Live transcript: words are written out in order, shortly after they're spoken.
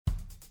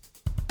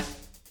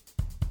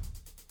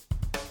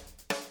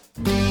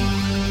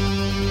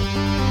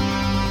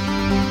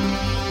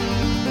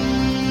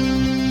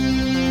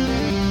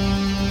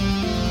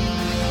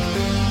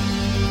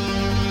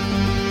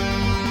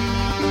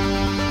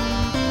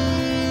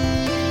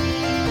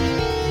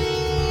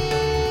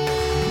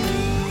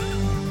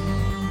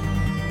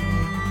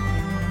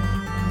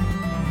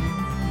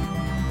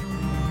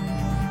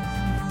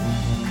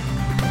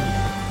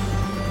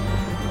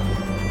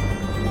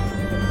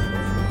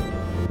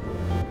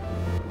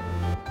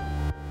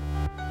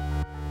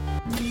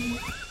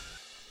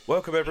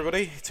Welcome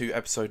everybody to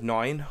episode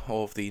 9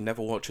 of the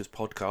Never Watchers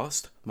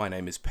podcast. My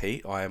name is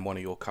Pete, I am one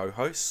of your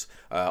co-hosts.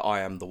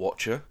 I am the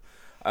Watcher,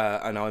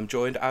 and I'm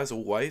joined as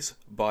always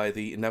by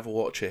the Never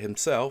Watcher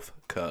himself,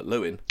 Kurt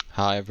Lewin.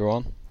 Hi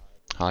everyone.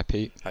 Hi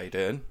Pete. How you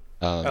doing?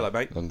 Hello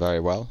mate. I'm very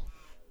well,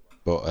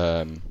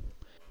 but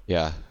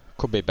yeah,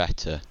 could be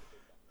better.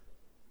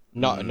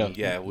 We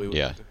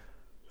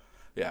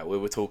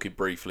were talking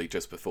briefly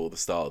just before the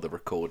start of the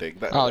recording.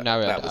 That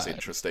was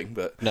interesting,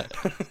 but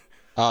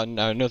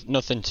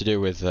nothing to do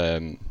with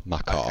my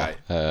car.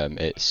 Okay.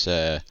 It's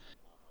I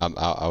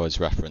was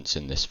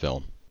referencing this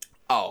film.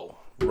 Oh,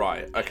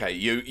 right. Okay,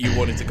 you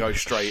wanted to go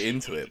straight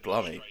into it,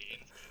 blimey.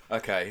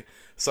 Okay,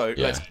 so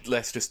Yeah.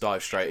 let's just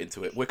dive straight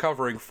into it. We're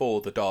covering For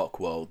the Dark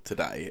World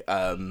today.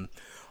 I'm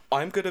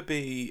going to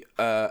be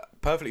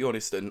perfectly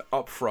honest and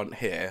upfront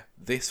here.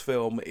 This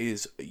film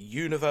is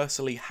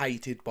universally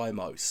hated by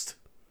most.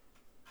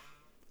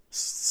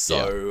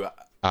 So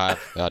I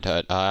had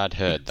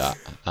heard that,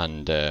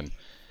 and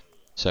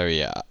so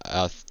yeah,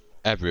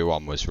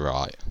 everyone was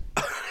right.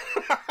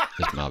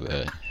 Is my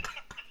bit.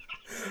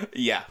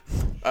 Yeah.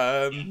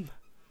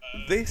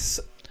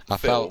 This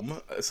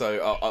film.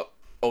 So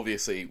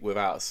obviously,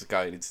 without us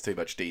going into too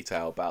much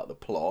detail about the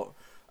plot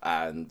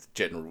and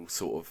general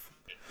sort of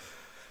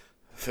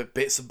for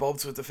bits and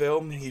bobs with the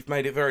film, you've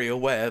made it very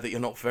aware that you're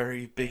not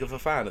very big of a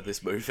fan of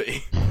this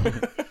movie.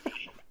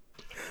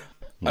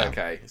 No.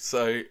 Okay,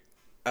 so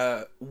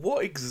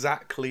what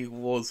exactly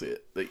was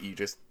it that you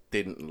just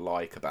didn't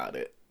like about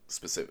it?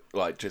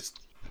 Like just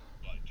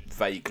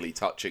vaguely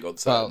touching on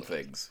certain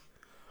things.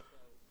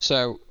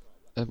 So,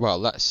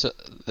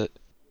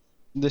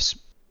 this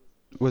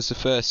was the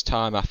first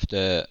time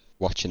after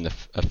watching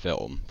a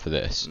film for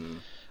this,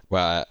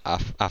 where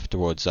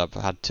afterwards I've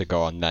had to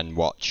go and then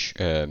watch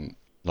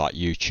like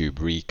YouTube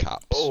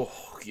recaps. Oh,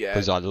 yeah.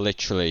 Because I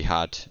literally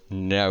had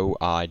no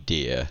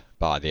idea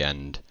by the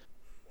end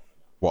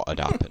what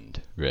had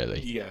happened, really.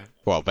 Yeah.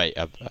 Well,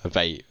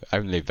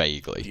 only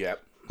vaguely. Yeah.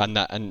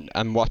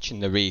 And watching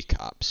the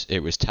recaps, it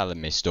was telling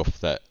me stuff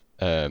that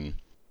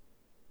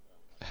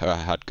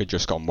had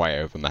just gone way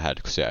over my head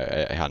because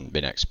it hadn't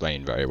been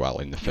explained very well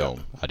in the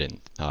film. Yeah.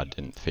 I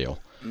didn't feel.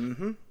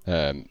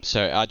 Mm-hmm.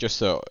 So I just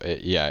thought,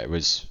 it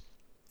was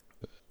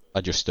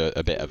just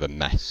a bit of a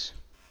mess,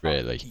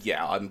 really.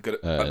 Yeah, I'm gonna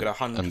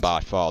and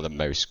by far the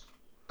most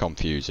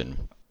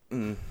confusing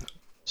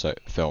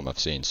film I've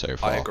seen so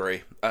far. I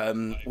agree.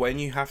 When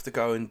you have to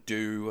go and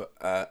do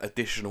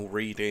additional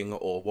reading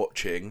or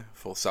watching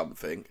for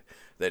something,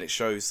 then it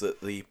shows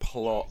that the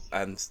plot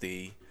and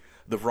the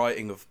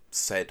writing of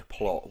said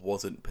plot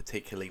wasn't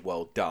particularly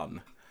well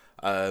done.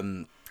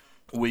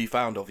 We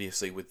found,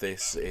 obviously, with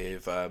this,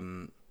 if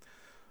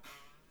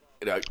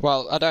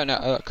well, I don't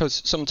know,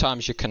 because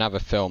sometimes you can have a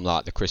film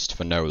like the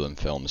Christopher Nolan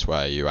films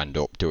where you end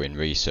up doing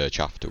research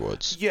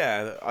afterwards.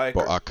 Yeah, I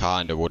agree. But I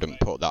kind of wouldn't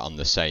put that on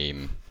the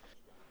same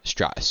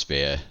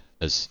stratosphere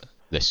as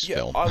this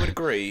film. I would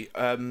agree.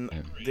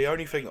 The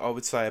only thing I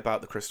would say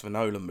about the Christopher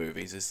Nolan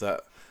movies is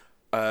that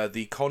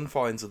the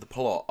confines of the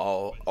plot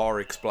are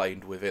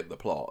explained within the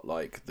plot,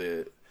 like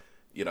the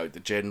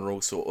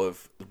general sort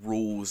of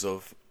rules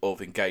of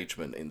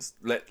engagement.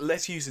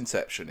 Let's use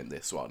Inception in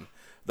this one.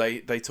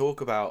 They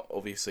talk about,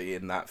 obviously,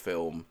 in that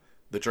film,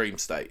 the dream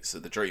states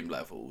and the dream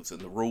levels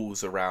and the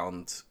rules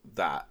around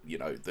that.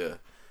 The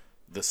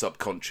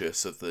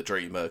subconscious of the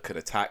dreamer can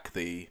attack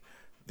the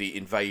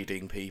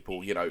invading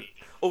people,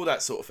 all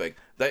that sort of thing.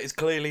 That is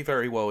clearly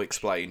very well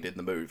explained in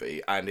the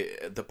movie, and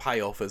the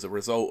payoff as a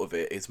result of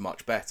it is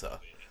much better.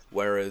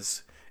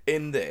 Whereas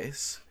in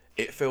this,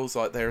 it feels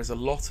like there is a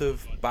lot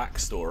of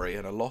backstory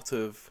and a lot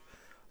of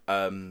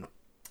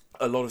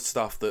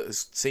stuff that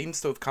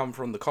seems to have come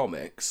from the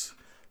comics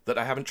that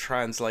I haven't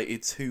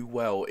translated too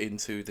well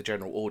into the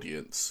general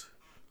audience.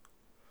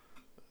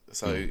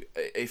 So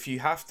if you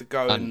have to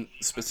go and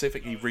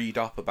specifically read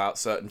up about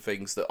certain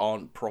things that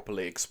aren't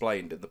properly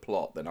explained in the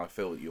plot, then I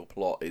feel that your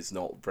plot is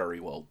not very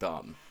well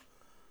done.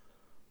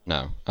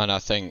 No, and I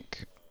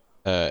think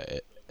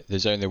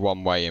there's only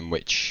one way in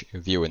which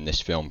viewing this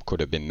film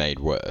could have been made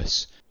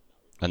worse,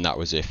 and that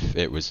was if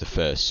it was the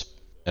first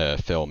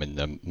film in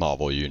the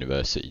Marvel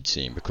universe that you'd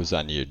seen, because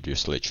then you'd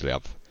just literally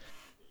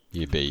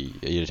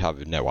you'd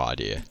have no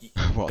idea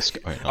what's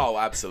going on. Oh,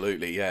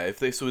 absolutely, yeah. If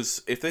this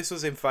was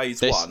in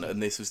Phase 1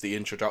 and this was the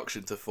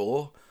introduction to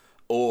Thor,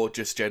 or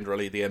just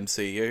generally the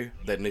MCU,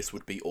 then this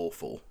would be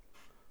awful.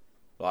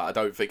 Like, I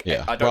don't think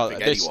anyone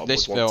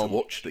would want to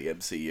watch the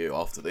MCU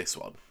after this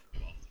one.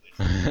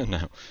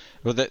 No.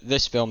 Well,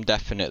 this film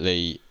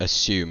definitely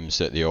assumes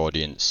that the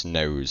audience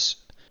knows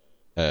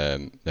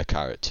the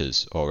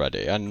characters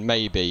already, and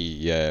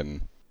maybe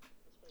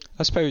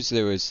I suppose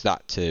there was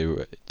that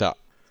too. That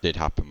did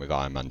happen with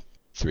Iron Man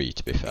 3,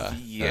 to be fair.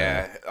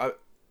 Yeah,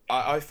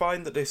 I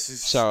find that this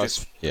is I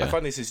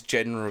find this is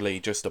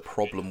generally just a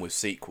problem with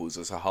sequels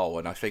as a whole,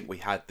 and I think we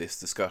had this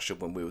discussion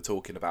when we were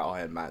talking about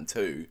Iron Man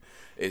 2,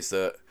 is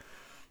that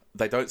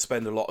they don't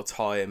spend a lot of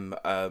time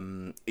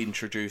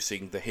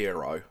introducing the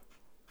hero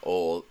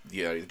or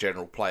the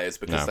general players,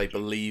 because No. they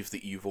believe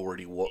that you've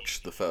already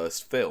watched the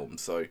first film.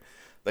 So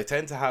they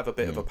tend to have a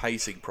bit of a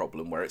pacing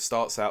problem where it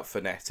starts out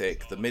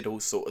phonetic, the middle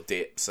sort of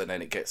dips, and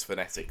then it gets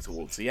phonetic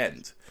towards the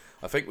end.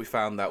 I think we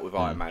found that with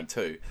Iron Man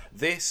 2.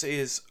 This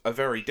is a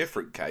very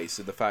different case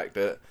in the fact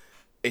that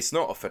it's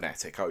not a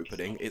phonetic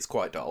opening, it's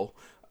quite dull.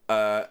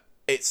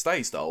 It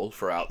stays dull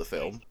throughout the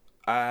film,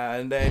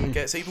 and then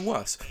gets even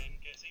worse.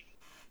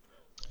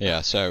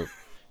 Yeah, so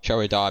shall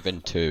we dive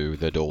into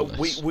the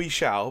dullness? We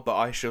shall, but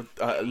I should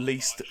at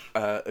least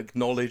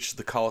acknowledge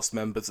the cast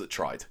members that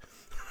tried.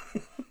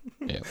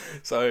 Yeah.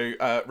 So,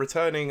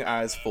 returning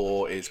as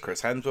Thor is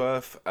Chris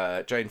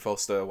Hemsworth, Jane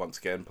Foster, once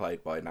again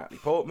played by Natalie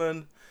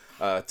Portman,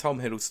 Tom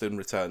Hiddleston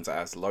returns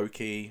as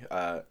Loki,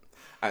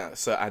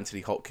 Sir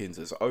Anthony Hopkins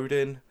as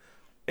Odin,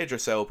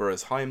 Idris Elba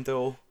as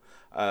Heimdall.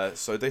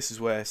 So this is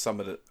where some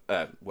of the,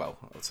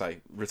 I'd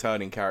say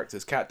returning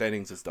characters, Kat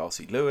Dennings as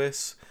Darcy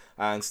Lewis,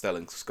 and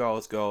Stellan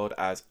Skarsgård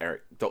as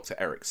Dr.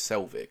 Eric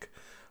Selvig.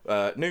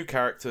 New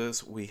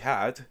characters, we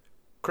had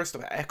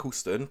Christopher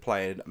Eccleston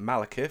playing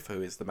Malekith,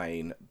 who is the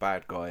main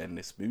bad guy in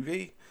this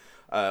movie.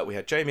 We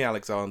had Jamie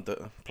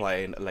Alexander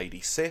playing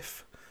Lady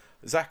Sif,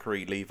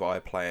 Zachary Levi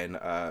playing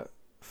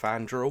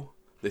Fandral.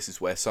 This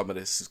is where some of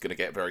this is going to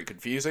get very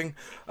confusing.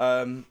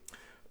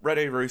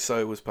 Rene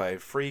Russo was playing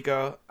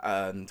Frigga,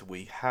 and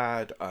we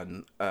had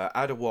an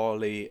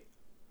Adewale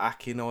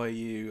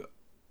Akinoyu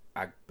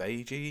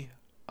Agbeji.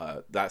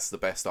 That's the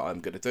best that I'm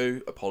going to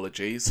do.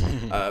 Apologies.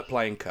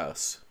 Playing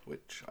Curse,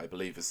 which I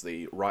believe is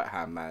the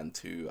right-hand man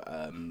to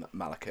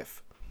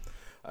Malekith.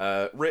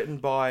 Written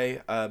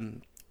by...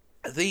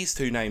 these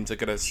two names are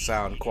going to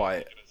sound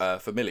quite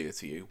familiar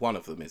to you. One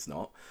of them is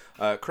not.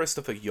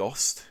 Christopher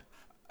Yost,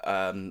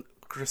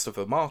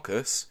 Christopher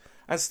Marcus,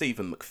 and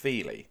Stephen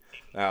McFeely.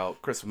 Now,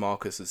 Christopher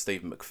Marcus and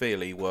Stephen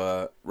McFeely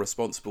were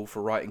responsible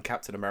for writing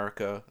Captain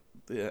America,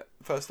 the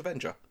First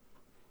Avenger.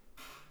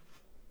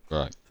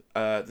 Right.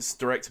 This is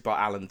directed by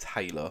Alan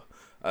Taylor.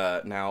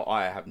 Now,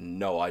 I have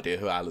no idea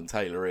who Alan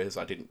Taylor is.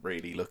 I didn't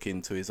really look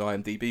into his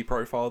IMDb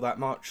profile that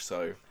much,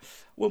 so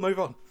we'll move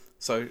on.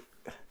 So,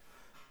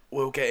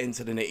 we'll get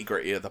into the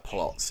nitty-gritty of the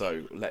plot,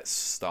 so let's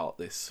start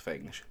this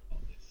thing.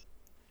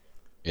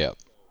 Yeah.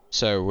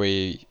 So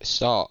we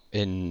start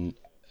in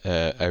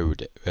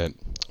Odin,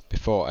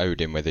 before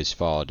Odin with his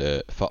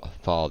father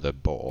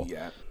Bor.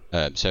 Yeah.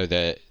 So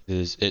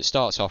it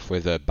starts off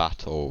with a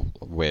battle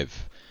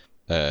with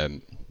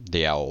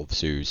the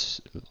elves,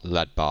 who's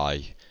led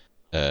by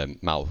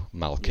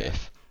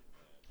Malekith.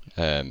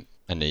 Yeah.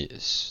 And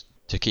it's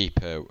to keep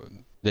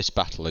this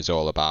battle is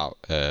all about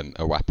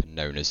a weapon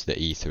known as the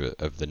Ether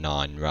of the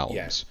Nine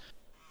Realms.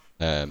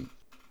 Yeah.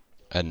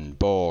 And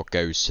Bor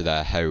goes to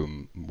their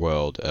home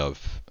world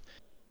of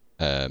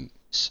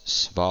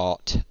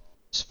Svartalheim.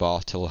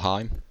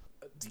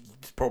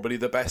 Probably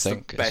the best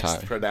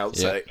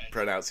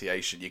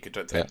pronunciation you could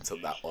attempt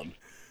on that one.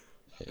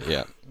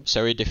 Yeah.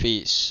 So he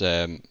defeats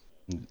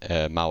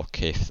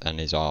Malekith and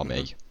his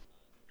army,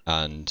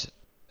 and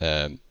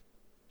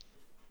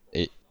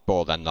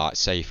Bor then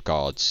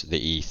safeguards the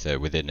ether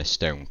within a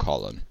stone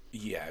column.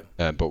 Yeah.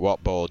 But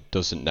what Bor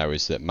doesn't know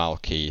is that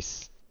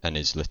Malekith and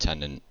his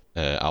lieutenant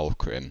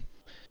Alcrim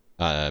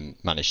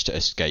managed to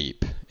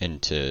escape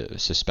into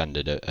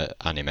suspended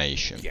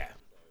animation. Yeah.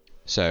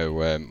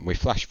 So we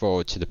flash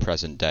forward to the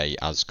present day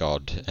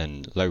Asgard,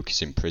 and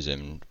Loki's in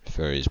prison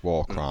for his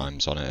war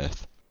crimes on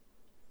Earth.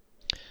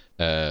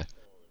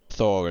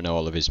 Thor and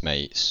all of his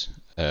mates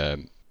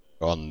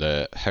on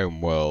the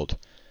home world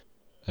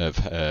of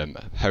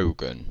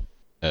Hogun,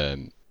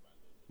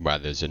 where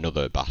there's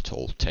another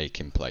battle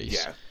taking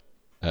place.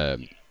 Yeah.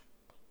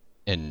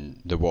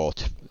 In a war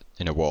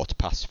to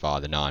pacify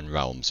the Nine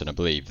Realms, and I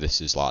believe this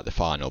is like the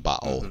final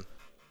battle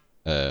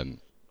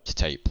to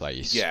take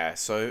place. Yeah,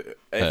 so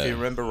if you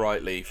remember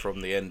rightly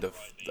from the end of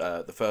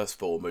the first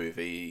Thor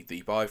movie,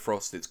 the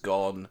Bifrost is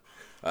gone.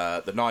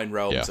 The Nine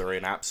Realms are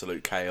in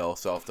absolute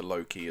chaos after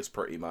Loki has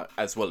pretty much,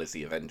 as well as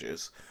the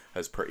Avengers,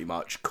 has pretty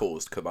much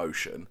caused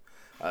commotion.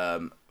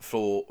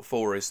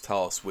 Thor is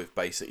tasked with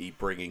basically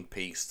bringing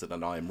peace to the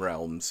Nine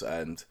Realms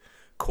and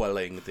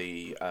quelling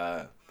the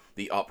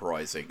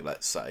uprising,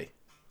 let's say.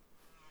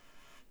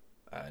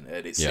 And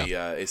it's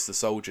it's the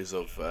soldiers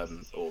of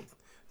or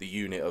the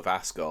unit of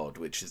Asgard,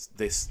 which is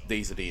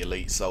these are the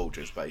elite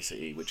soldiers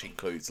basically, which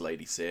includes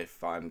Lady Sif,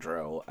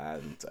 Fandral,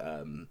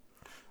 and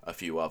a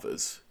few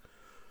others.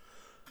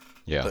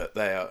 Yeah. But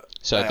they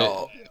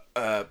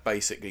are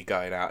basically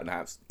going out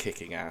and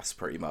kicking ass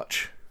pretty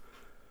much.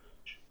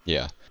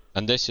 Yeah.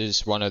 And this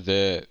is one of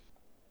the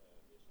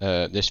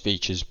this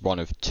features one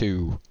of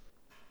two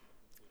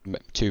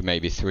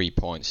maybe 3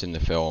 points in the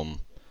film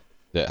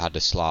that had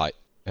a slight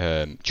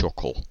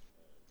chuckle,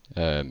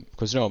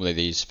 because normally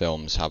these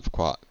films have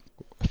quite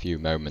a few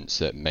moments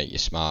that make you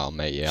smile,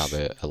 make you have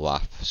a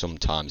laugh,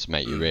 sometimes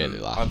make you really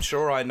laugh. I'm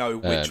sure I know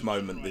which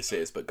moment this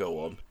is, but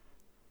go on.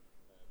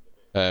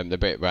 The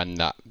bit when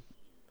that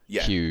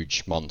Yeah.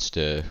 huge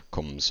monster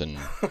comes and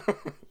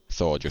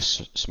Thor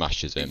just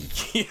smashes him.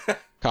 Yeah.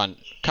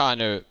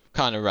 Kind of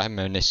kind of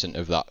reminiscent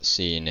of that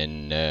scene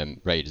in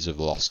Raiders of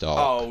the Lost Ark.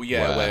 Oh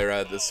yeah,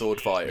 where the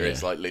sword fighter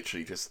is like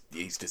literally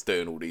he's just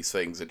doing all these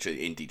things and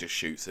Indy just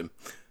shoots him.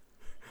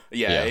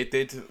 Yeah, it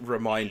did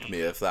remind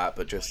me of that,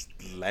 but just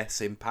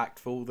less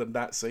impactful than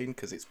that scene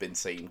because it's been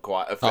seen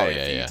quite a fair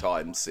few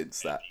times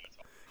since that.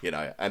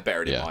 And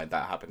bearing in mind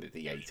that happened in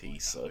the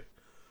 80s, so.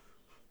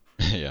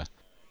 Yeah.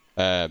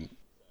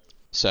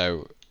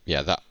 So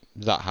yeah,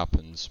 that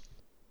happens,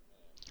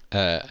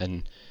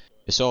 and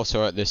it's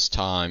also at this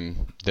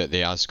time that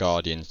the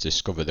Asgardians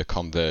discover the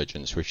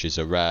convergence, which is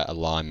a rare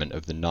alignment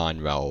of the 9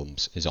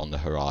 realms, is on the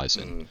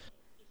horizon.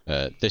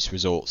 This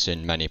results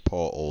in many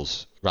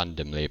portals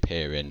randomly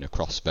appearing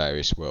across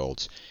various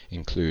worlds,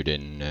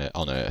 including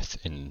on Earth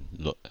in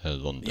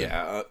London.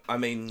 Yeah, I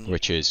mean,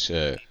 which is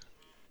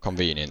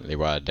conveniently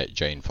where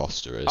Jane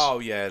Foster is. Oh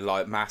yeah,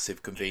 like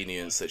massive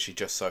convenience that she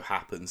just so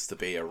happens to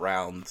be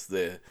around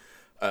the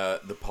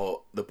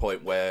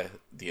point where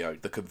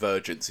the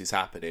convergence is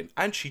happening,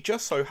 and she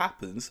just so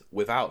happens,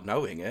 without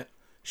knowing it,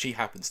 she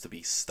happens to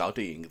be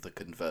studying the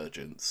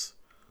convergence.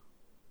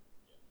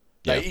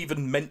 They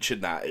even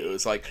mentioned that. It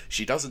was like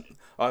she doesn't.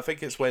 I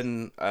think it's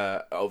when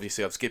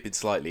obviously I'm skipping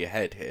slightly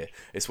ahead here.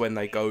 It's when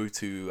they go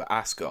to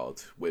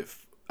Asgard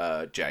with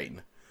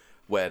Jane,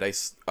 where I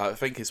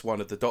think it's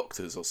one of the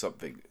doctors or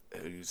something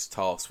who's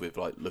tasked with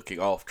like looking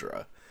after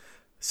her,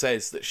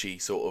 says that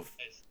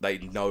they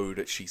know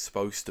that she's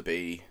supposed to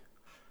be,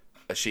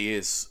 she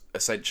is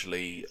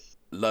essentially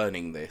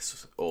learning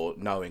this or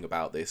knowing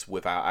about this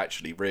without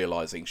actually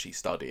realising she's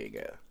studying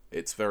it.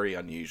 It's very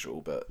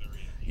unusual, but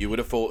you would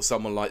have thought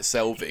someone like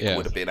Selvig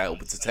would have been able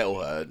to tell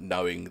her,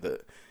 knowing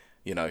that,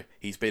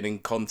 he's been in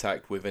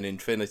contact with an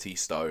Infinity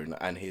Stone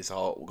and his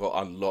heart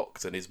got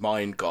unlocked and his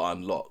mind got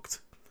unlocked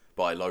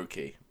by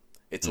Loki.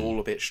 It's all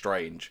a bit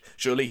strange.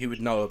 Surely he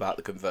would know about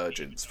the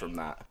convergence from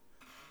that.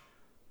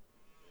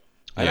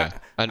 And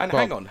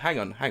hang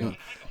on.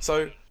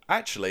 So,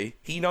 actually,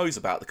 he knows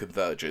about the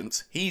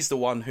convergence. He's the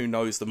one who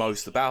knows the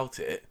most about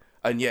it,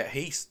 and yet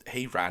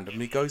he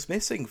randomly goes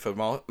missing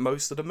for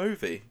most of the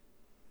movie.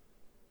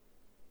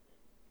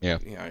 Yeah.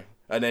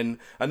 And then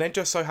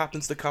just so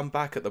happens to come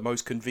back at the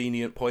most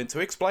convenient point to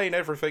explain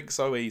everything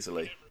so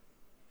easily.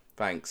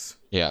 Thanks.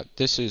 Yeah,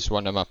 this is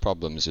one of my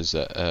problems, is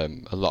that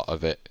a lot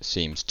of it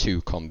seems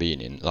too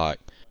convenient. Like,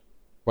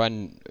 we're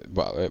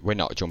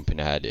not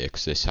jumping ahead here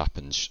because this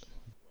happens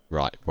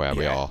right where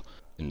we are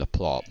in the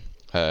plot.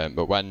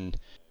 But when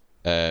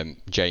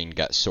Jane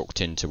gets sucked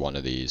into one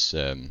of these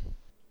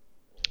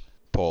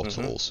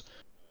portals,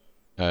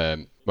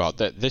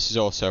 this is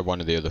also one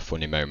of the other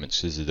funny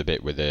moments. This is the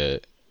bit with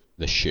the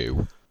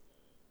shoe.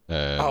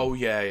 Oh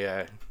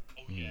yeah.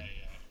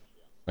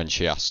 When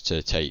she has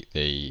to take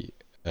the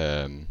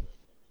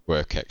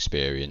work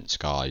experience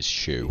guy's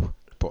shoe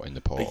to put in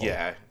the portal.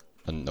 Yeah.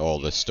 And all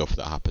the stuff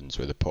that happens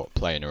with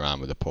playing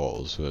around with the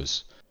portals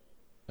was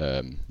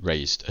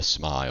raised a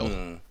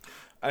smile.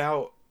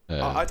 Now,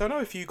 I don't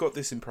know if you got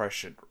this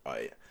impression,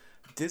 right?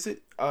 Does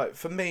it?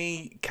 For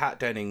me, Kat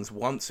Dennings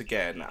once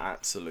again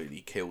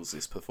absolutely kills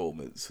this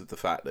performance with the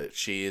fact that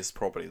she is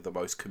probably the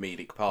most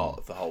comedic part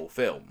of the whole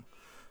film.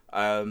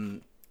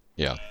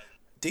 Yeah.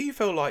 Do you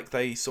feel like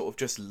they sort of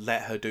just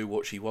let her do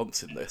what she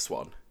wants in this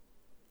one?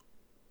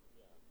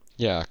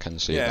 Yeah, I can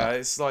see that. Yeah,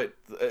 it's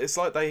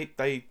like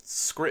they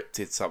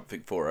scripted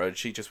something for her and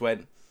she just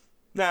went,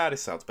 "Nah,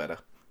 this sounds better."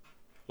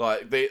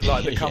 Like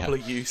the couple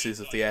of uses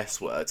of the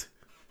S word.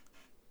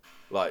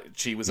 Like,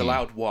 she was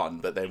allowed one,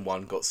 but then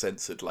one got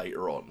censored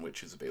later on,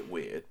 which is a bit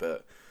weird.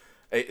 But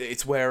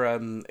it's where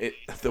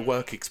the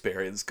work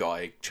experience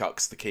guy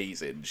chucks the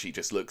keys in. She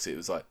just looks at it,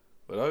 was like,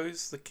 "Were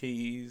those the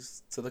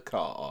keys to the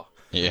car?"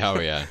 Yeah, oh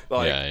yeah.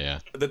 Yeah.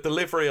 The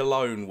delivery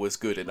alone was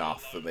good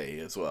enough for me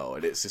as well.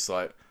 And it's just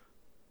like,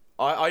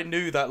 I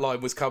knew that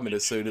line was coming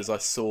as soon as I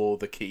saw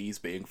the keys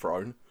being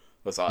thrown.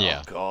 I was like,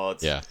 oh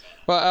god. Yeah.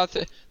 Well,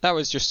 that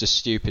was just a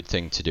stupid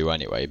thing to do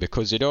anyway,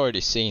 because you'd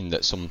already seen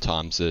that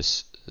sometimes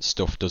this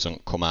stuff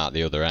doesn't come out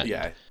the other end.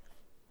 Yeah.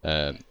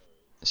 That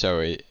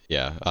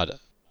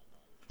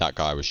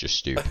guy was just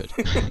stupid.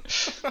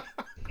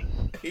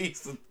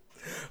 He's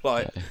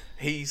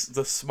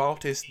the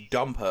smartest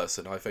dumb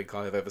person I think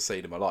I have ever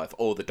seen in my life,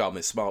 or the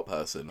dumbest smart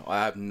person.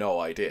 I have no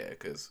idea,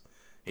 because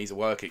he's a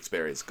work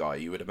experience guy.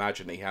 You would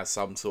imagine he has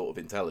some sort of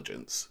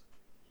intelligence.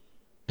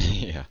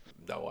 Yeah.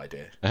 No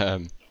idea.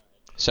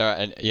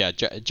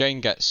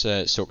 Jane gets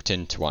sucked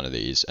into one of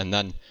these, and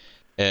then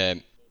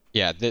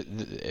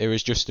it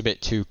was just a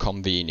bit too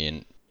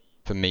convenient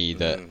for me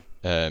that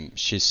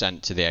she's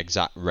sent to the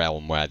exact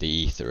realm where the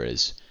ether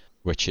is,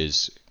 which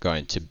is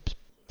going to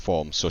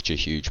form such a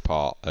huge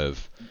part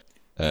of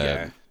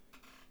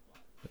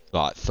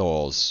like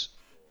Thor's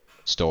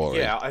story.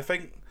 Yeah, I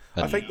think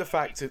the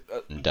fact of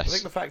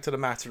the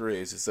matter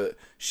is that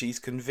she's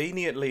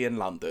conveniently in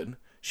London.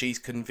 She's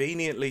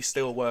conveniently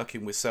still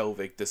working with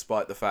Selvig,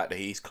 despite the fact that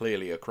he's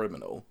clearly a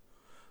criminal.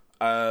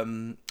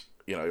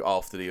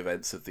 After the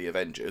events of the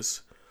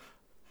Avengers,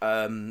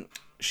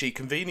 she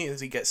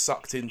conveniently gets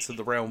sucked into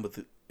the realm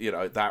of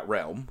that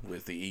realm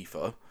with the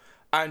ether,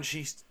 and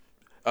she's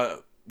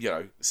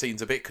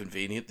seems a bit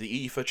convenient,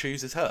 the Aether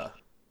chooses her.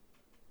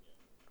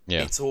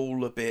 Yeah. It's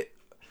all a bit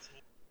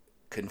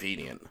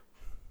convenient.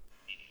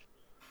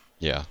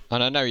 Yeah,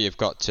 and I know you've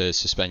got to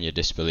suspend your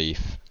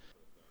disbelief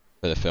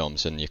for the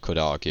films, and you could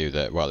argue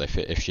that, well,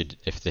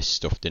 if this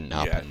stuff didn't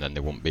happen, then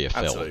there wouldn't be a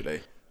film.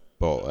 Absolutely.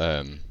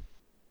 But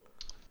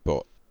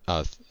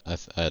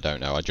I don't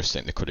know. I just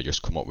think they could have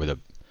just come up with a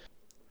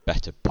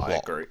better plot. I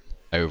agree.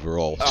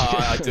 Overall.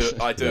 I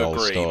do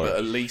agree, story. but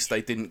at least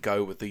they didn't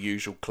go with the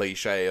usual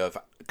cliche of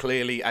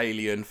clearly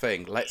alien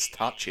thing. Let's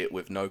touch it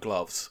with no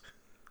gloves.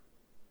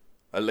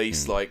 At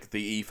least, like,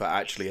 the Aether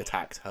actually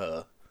attacked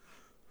her.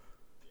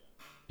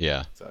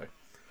 Yeah. So,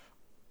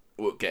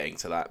 we're getting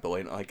to that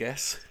point, I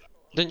guess.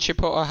 Didn't she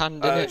put her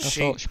hand in it? I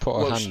thought she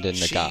put her hand in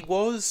the gap. She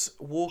was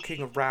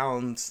walking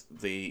around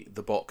the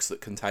box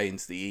that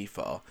contains the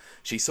Aether.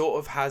 She sort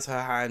of has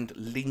her hand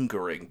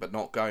lingering, but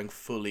not going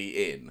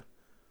fully in.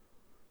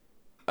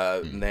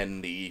 And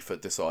then the Aether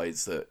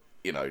decides that,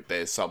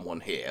 there's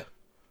someone here.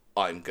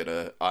 I'm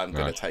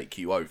gonna take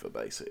you over,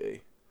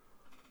 basically.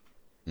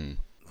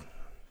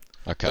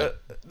 Okay.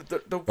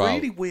 The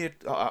really weird...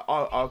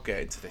 I'll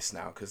get into this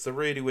now, because the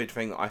really weird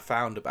thing I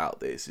found about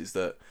this is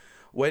that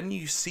when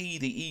you see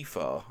the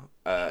Aether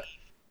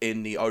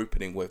in the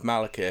opening with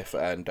Malekith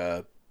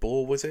and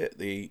Bor, was it?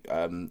 The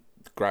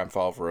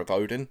grandfather of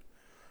Odin.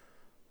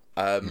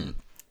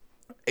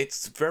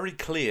 It's very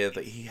clear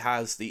that he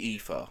has the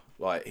Aether.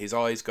 Like, his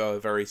eyes go a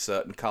very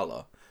certain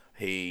colour.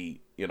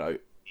 He,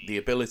 the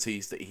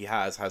abilities that he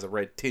has a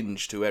red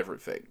tinge to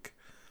everything.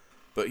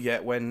 But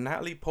yet, when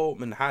Natalie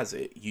Portman has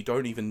it, you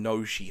don't even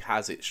know she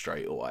has it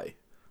straight away.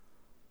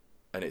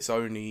 And it's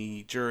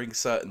only during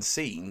certain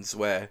scenes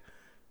where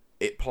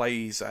it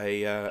plays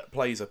a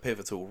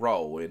pivotal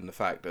role in the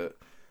fact that,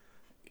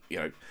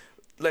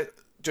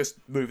 just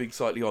moving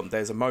slightly on,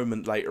 there's a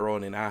moment later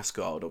on in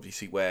Asgard,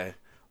 obviously, where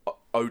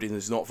Odin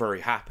is not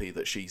very happy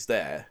that she's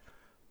there,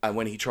 and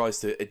when he tries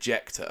to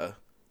eject her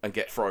and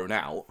get thrown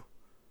out,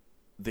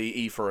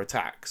 the Aether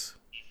attacks.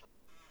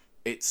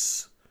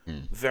 It's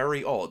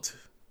very odd.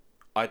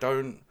 They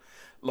don't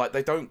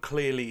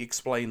clearly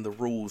explain the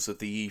rules of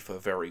the Aether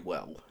very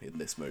well in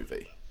this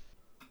movie.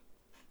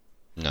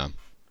 No.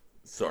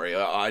 Sorry,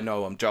 I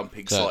know I'm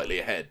jumping slightly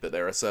ahead, but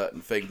there are certain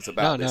things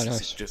about this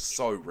that's just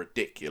so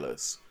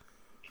ridiculous.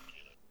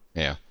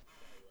 Yeah.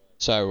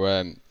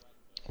 So,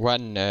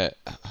 when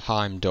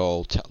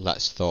Heimdall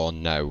lets Thor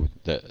know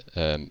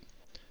that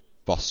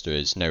Foster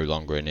is no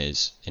longer in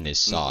his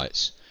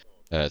sights,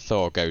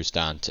 Thor goes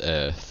down to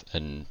Earth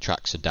and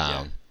tracks her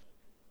down,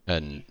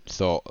 and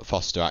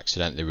Foster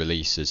accidentally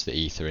releases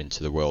the Aether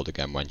into the world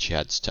again when she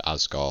heads to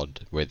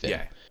Asgard with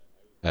him.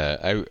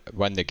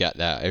 When they get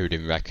there,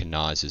 Odin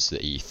recognises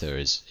the Aether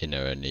is in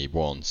her, and he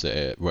warns that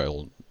it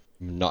will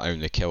not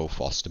only kill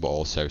Foster but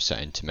also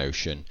set into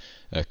motion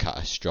a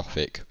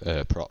catastrophic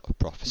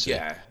prophecy.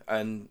 Yeah,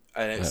 and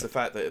it's the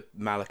fact that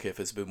Malekith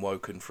has been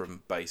woken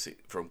from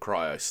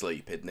cryo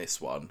sleep in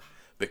this one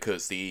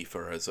because the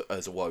Aether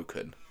has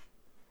awoken.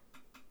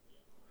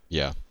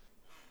 Yeah,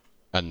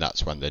 and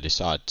that's when they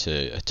decide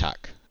to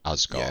attack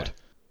Asgard.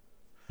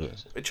 Yeah.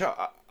 Which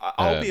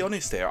I'll be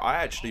honest here, I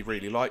actually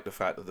really like the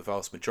fact that the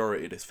vast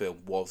majority of this film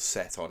was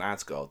set on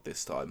Asgard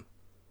this time.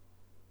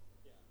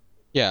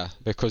 Yeah,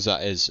 because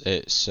it is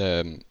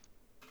a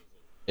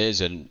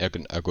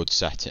good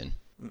setting,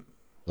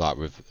 like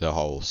with the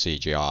whole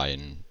CGI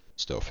and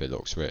stuff. It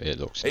looks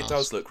nice. It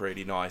does look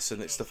really nice,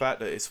 and it's the fact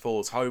that it's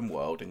Thor's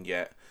homeworld, and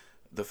yet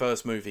the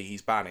first movie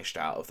he's banished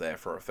out of there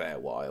for a fair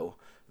while.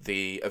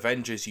 The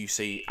Avengers, you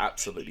see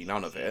absolutely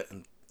none of it,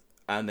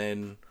 and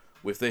then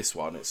with this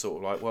one, it's sort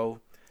of like,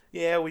 well,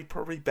 yeah, we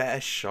probably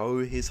better show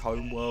his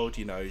homeworld.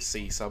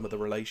 See some of the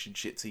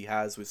relationships he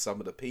has with some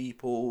of the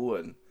people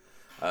and.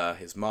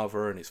 His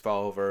mother and his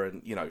father,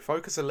 and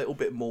focus a little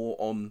bit more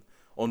on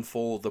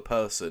Thor the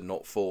person,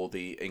 not for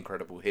the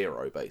incredible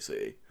hero,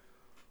 basically.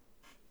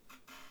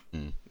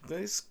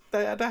 They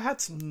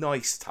had some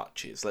nice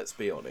touches. Let's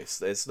be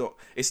honest. It's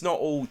not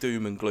all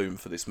doom and gloom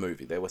for this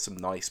movie. There were some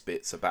nice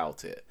bits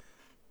about it,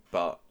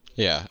 but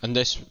yeah. And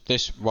this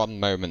one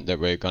moment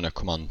that we're gonna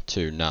come on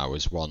to now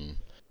is one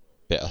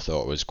bit I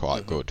thought was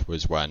quite good.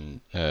 Was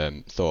when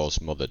Thor's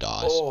mother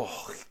dies.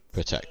 Oh.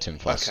 Protecting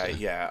Foster. Okay,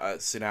 yeah.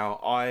 So now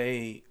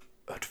I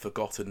had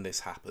forgotten this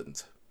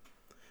happened.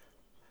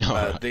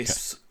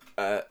 This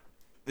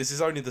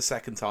is only the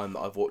second time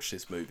that I've watched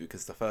this movie,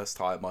 because the first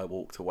time I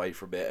walked away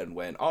from it and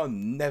went,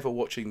 I'm never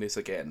watching this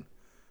again.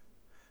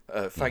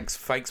 Thanks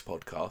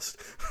podcast.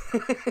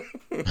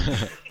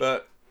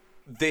 But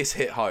this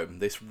hit home.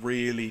 This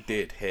really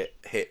did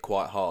hit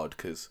quite hard,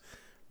 because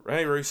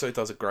Rene Russo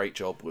does a great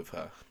job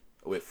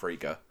with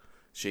Frigga.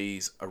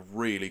 She's a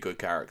really good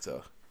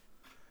character.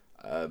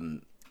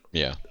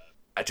 Yeah.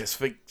 I just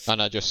think...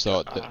 And I just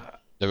thought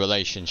that the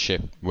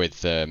relationship with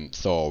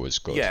Thor was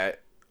good. Yeah.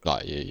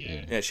 Like,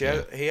 he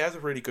has a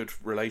really good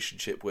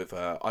relationship with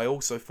her. I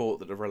also thought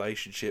that the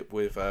relationship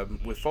with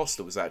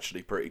Foster was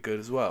actually pretty good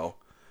as well.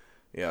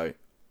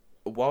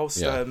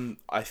 Whilst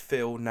I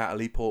feel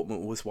Natalie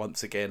Portman was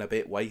once again a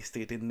bit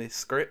wasted in this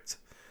script,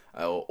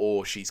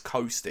 or she's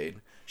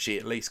coasting, she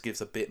at least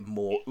gives a bit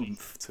more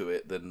oomph to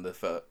it than the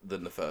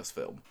first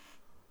film.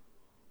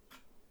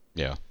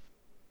 Yeah.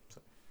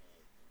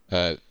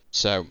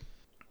 So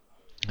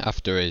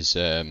after his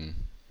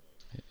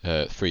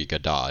Frigga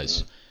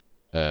dies,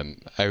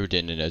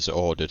 Odin has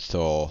ordered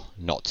Thor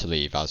not to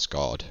leave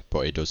Asgard,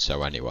 but he does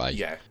so anyway.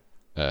 Yeah.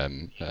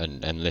 And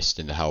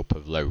enlisting the help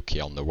of Loki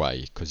on the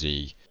way, because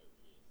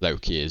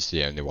Loki is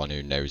the only one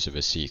who knows of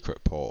a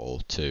secret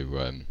portal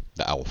to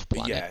the elf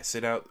planet. Yeah, so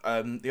now,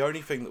 the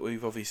only thing that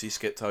we've obviously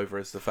skipped over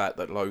is the fact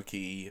that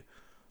Loki,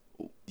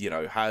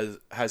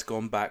 has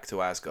gone back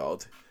to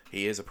Asgard.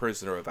 He is a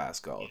prisoner of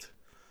Asgard.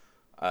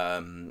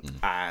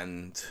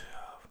 And,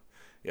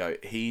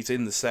 he's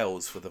in the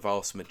cells for the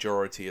vast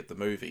majority of the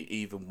movie,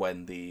 even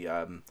when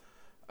the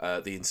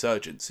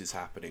insurgence is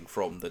happening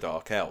from the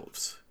Dark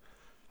Elves.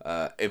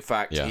 In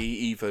fact, he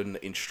even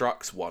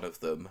instructs one of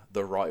them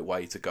the right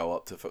way to go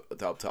up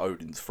to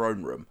Odin's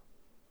throne room.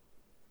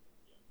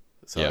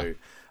 So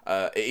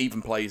it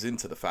even plays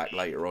into the fact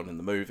later on in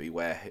the movie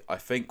where I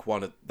think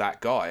that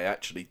guy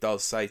actually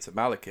does say to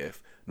Malekith,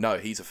 no,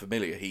 he's a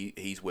familiar.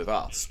 He's with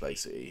us,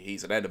 basically.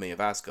 He's an enemy of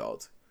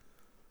Asgard.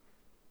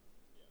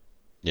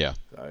 Yeah.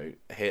 So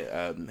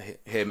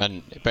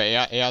him.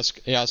 But he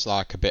has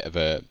like a bit of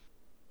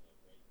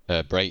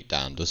a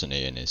breakdown, doesn't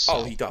he, in his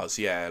cell? Oh, he does.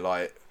 Yeah,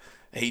 like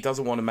he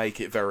doesn't want to make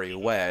it very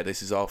aware.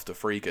 This is after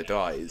Frigga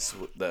dies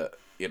that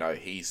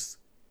he's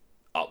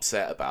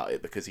upset about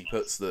it because he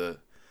puts the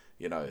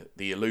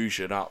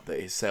illusion up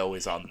that his cell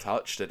is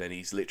untouched, and then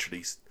he's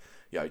literally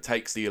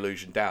takes the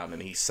illusion down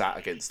and he's sat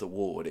against the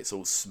wall and it's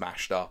all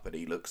smashed up and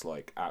he looks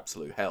like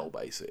absolute hell,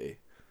 basically.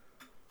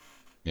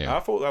 Yeah. And I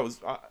thought that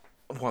was,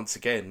 once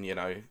again,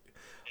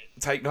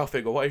 take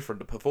nothing away from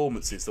the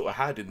performances that were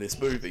had in this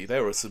movie.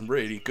 There were some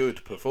really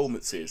good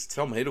performances.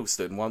 Tom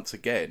Hiddleston, once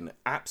again,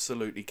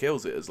 absolutely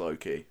kills it as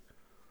Loki.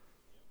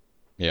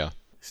 Yeah.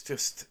 It's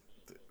just...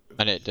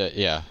 And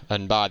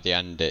and by the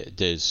end it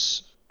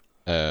does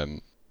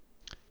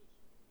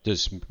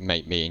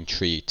make me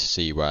intrigued to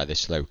see where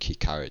this Loki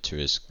character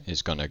is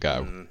going to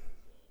go,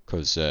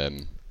 because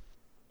I'm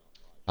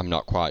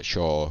not quite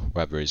sure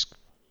whether he's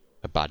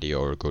a baddie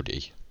or a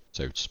goodie,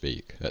 so to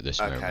speak, at this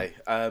moment. Okay.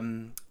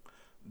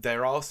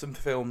 There are some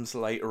films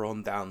later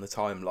on down the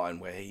timeline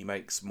where he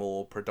makes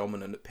more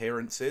predominant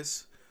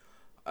appearances.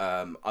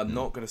 I'm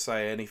not going to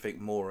say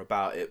anything more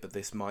about it, but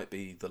this might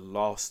be the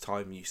last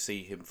time you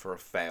see him for a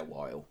fair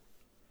while.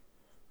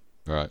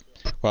 Right.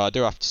 Well, I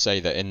do have to say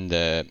that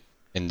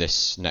in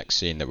this next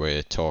scene that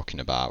we're talking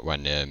about,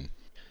 when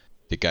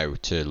they go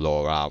to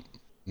lure out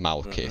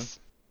Malekith,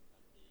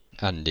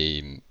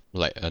 and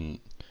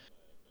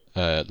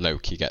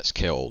Loki gets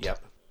killed. Yep.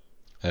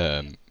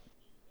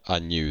 I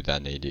knew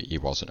then he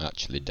wasn't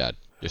actually dead,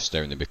 just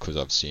only because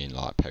I've seen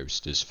like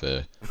posters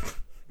for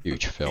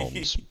future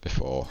films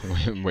before,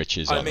 which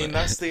is. I mean,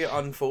 that's the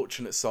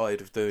unfortunate side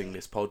of doing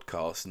this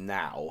podcast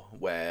now,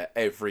 where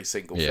every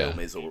single film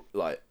is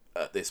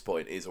at this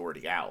point is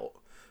already out.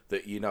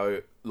 That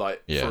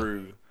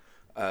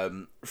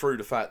through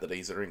the fact that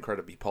these are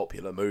incredibly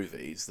popular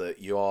movies, that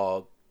you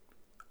are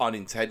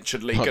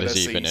unintentionally going to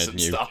see some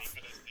stuff.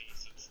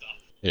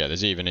 Yeah,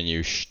 there's even a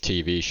new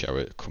TV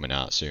show coming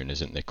out soon,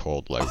 isn't there,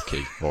 called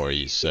Loki? Or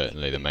he's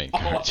certainly the main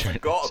character. I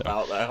forgot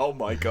about that. Oh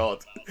my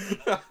god.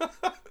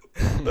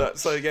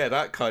 So yeah,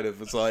 that kind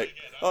of was like,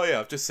 oh yeah,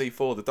 I've just seen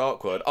Thor: The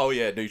Dark World. Oh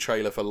yeah, new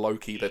trailer for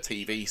Loki the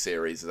TV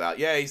series is out.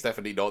 Yeah, he's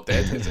definitely not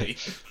dead, is he?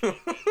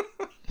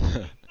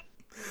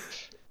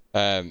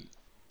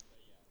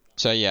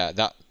 So yeah,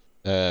 that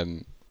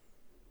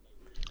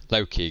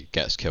Loki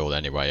gets killed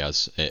anyway,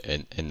 as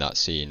in that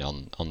scene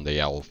on the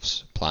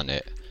elves'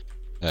 planet.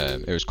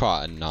 It was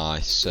quite a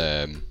nice,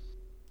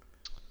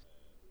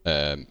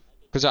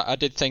 because I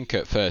did think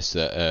at first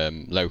that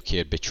Loki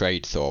had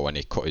betrayed Thor when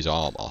he cut his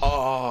arm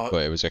off,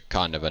 but it was a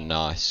kind of a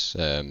nice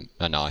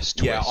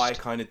twist. Yeah, I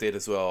kind of did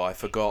as well. I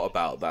forgot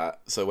about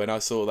that. So when I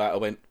saw that, I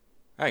went,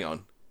 "Hang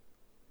on,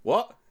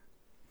 what?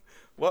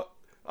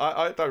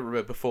 I don't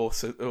remember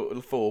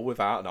Thor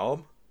without an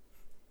arm."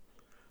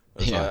 I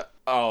was like,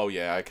 oh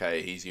yeah,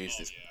 okay. He's used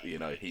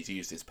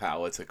his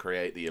power to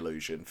create the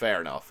illusion.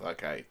 Fair enough.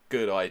 Okay,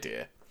 good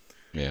idea.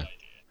 Yeah.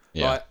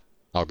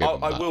 I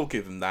will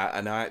give him that,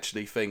 and I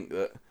actually think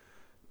that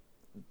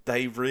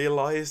they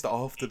realised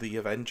after the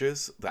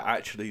Avengers that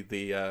actually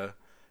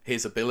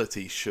his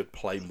abilities should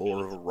play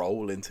more of a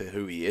role into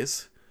who he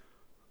is.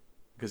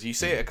 Because you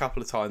see it a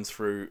couple of times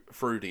through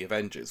the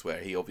Avengers, where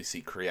he obviously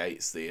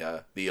creates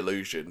the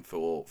illusion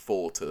for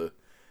Thor to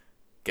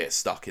get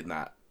stuck in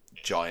that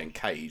giant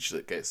cage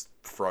that gets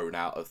thrown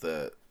out of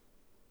the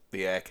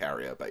air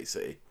carrier,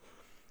 basically.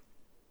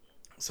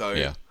 So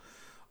yeah.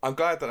 I'm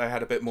glad that I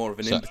had a bit more of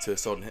an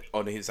impetus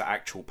on his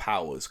actual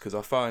powers, because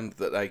I find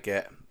that they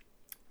get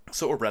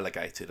sort of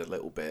relegated a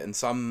little bit, and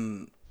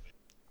some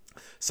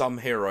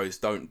heroes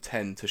don't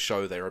tend to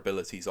show their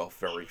abilities off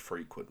very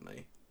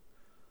frequently.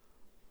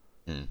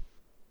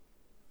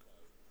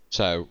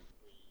 So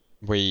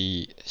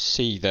we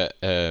see that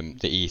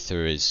the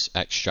ether is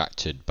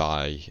extracted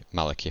by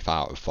Malekith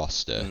out of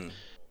Foster,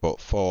 but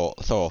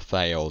Thor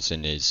fails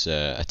in his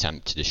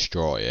attempt to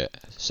destroy it.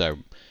 So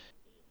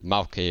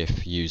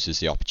Malekith uses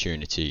the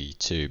opportunity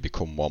to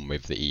become one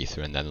with the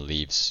ether and then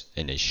leaves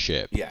in his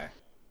ship. Yeah.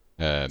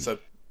 I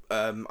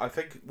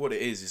think what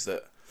it is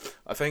that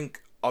I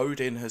think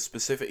Odin has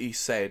specifically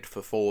said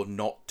for Thor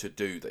not to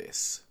do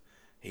this.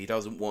 He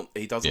doesn't want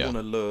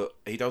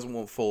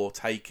Thor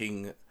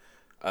taking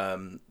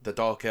the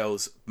Dark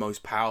Elves'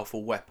 most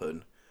powerful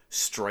weapon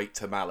straight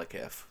to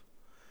Malekith.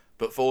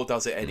 But Thor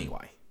does it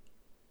anyway.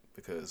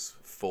 Because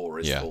Thor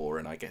is Thor,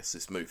 and I guess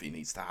this movie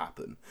needs to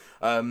happen.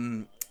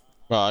 Well,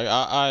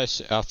 I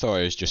thought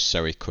it was just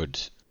so he could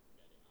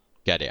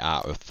get it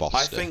out of Foster.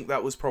 I think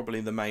that was probably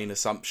the main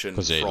assumption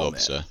from he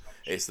loves it. Her.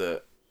 Is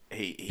that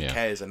he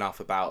cares enough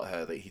about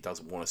her that he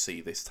doesn't want to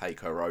see this take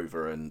her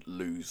over and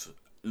lose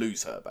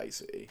her,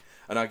 basically.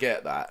 And I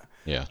get that.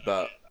 Yeah.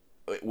 But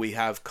we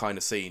have kind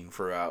of seen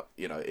throughout,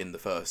 in the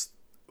first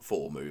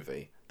Thor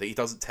movie, that he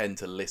doesn't tend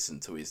to listen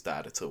to his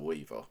dad at all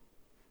either.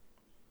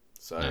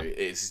 So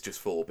it's just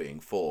Thor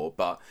being Thor,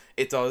 but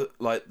it does.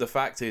 Like, the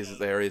fact is that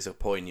there is a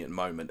poignant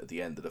moment at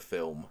the end of the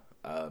film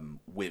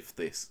with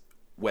this,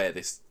 where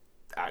this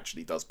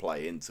actually does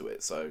play into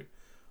it. So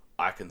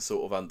I can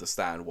sort of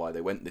understand why they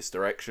went this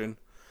direction.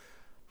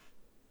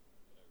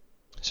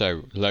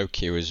 So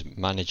Loki was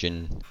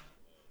managing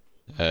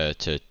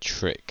to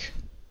trick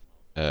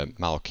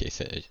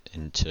Malekith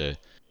into.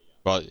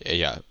 Well,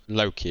 yeah,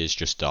 Loki has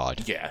just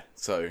died. Yeah.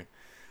 So.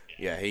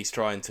 Yeah, he's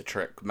trying to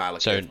trick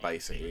Malekith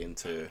basically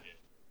into,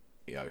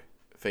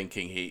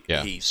 thinking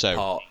he's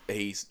not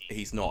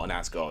an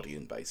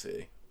Asgardian,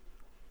 basically.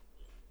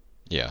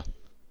 Yeah.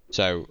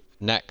 So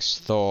next,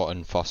 Thor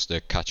and Foster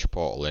catch a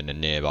portal in a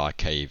nearby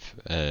cave,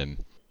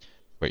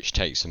 which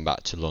takes them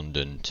back to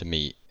London to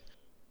meet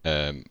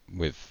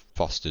with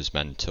Foster's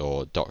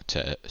mentor,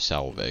 Dr.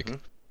 Selvig.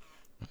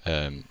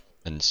 Mm-hmm.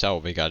 And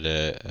Selvig had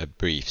a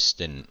brief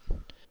stint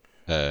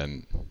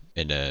in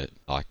a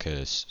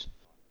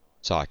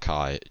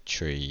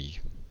psychiatry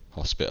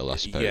hospital, I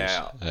suppose,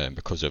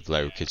 because of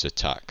Loki's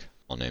attack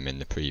on him in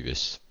the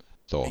previous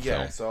Thor film.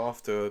 Yeah, so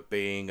after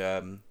being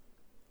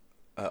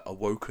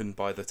awoken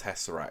by the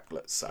Tesseract,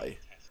 let's say,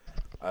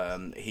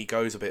 he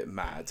goes a bit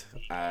mad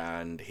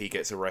and he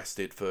gets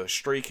arrested for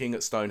streaking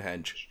at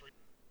Stonehenge.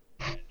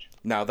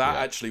 Now, that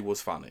actually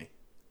was funny.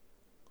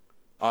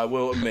 I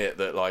will admit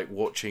that,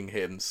 watching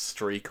him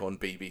streak on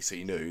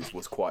BBC News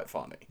was quite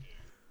funny.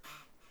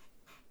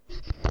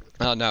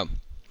 Oh, no.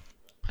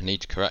 I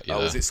need to correct you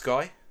there. Was it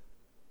Sky?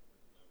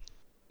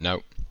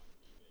 No.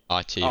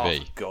 ITV.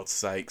 Oh, for God's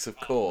sakes, of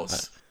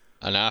course.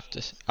 And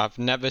I've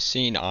never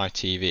seen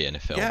ITV in a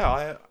film.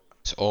 Yeah,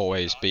 it's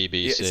always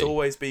BBC. Yeah, it's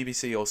always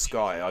BBC or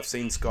Sky. I've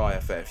seen Sky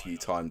a fair few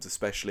times,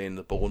 especially in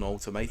the Bourne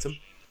Ultimatum.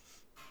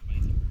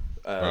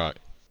 Right.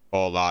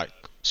 Or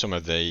some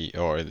of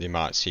or you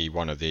might see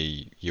one of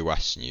the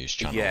US news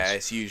channels. Yeah,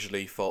 it's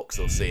usually Fox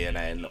or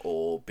CNN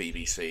or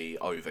BBC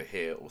over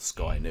here or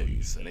Sky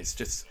News, and it's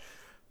just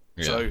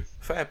so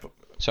fair.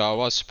 So I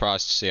was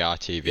surprised to see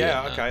ITV.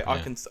 Yeah, okay, I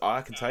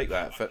can take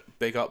that.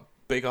 Big up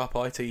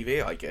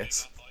ITV, I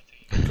guess.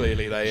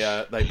 Clearly,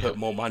 they put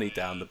more money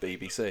down than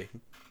BBC.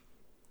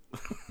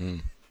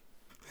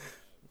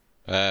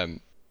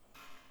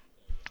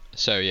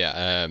 So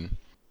yeah,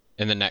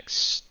 in the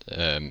next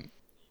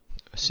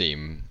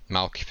scene,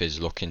 Malekith is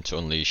looking to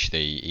unleash the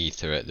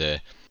ether at the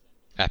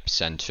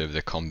epicenter of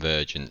the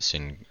convergence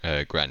in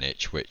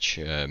Greenwich, which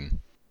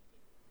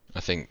I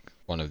think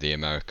one of the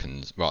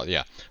Americans. Well,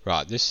 yeah,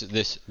 right. This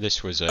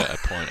was a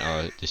point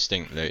I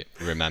distinctly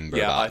remember.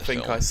 Yeah, about I the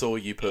think film. I saw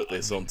you put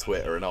this on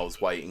Twitter, and I was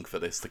waiting for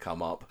this to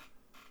come up.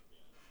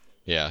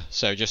 Yeah,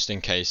 so just in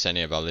case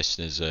any of our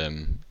listeners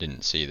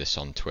didn't see this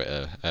on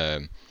Twitter,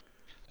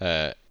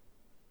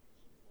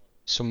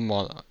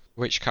 someone.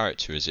 Which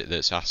character is it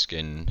that's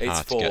asking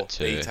how to get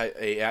to?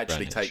 He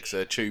actually takes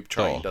a tube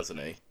train, doesn't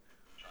he?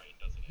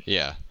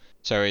 Yeah.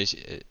 So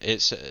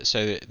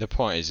so the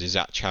point is he's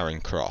at Charing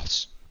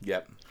Cross.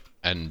 Yep.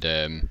 And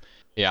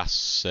he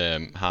asks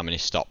how many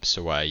stops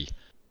away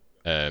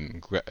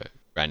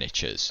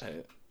Greenwich is,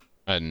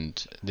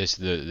 and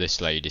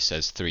this lady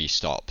says 3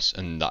 stops,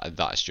 and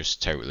that's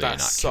just totally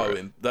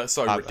inaccurate. That's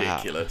so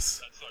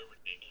ridiculous.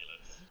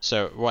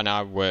 So when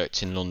I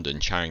worked in London,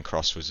 Charing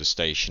Cross was a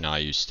station I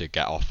used to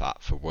get off at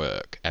for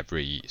work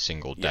every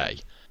single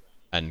day,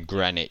 and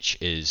Greenwich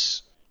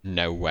is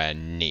nowhere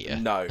near.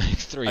 No.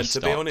 3 and stops.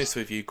 To be honest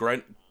with you,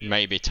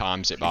 maybe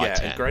times it by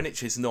 10. Yeah,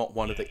 Greenwich is not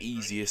one of the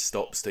easiest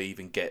stops to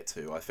even get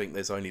to. I think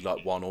there's only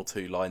 1 or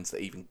 2 lines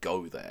that even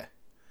go there.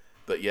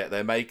 But yeah,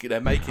 they're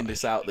making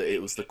this out that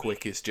it was the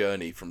quickest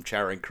journey from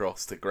Charing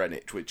Cross to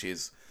Greenwich, which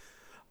is,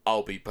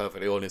 I'll be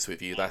perfectly honest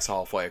with you, that's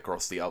halfway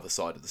across the other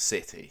side of the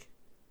city.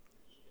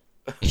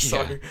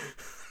 So,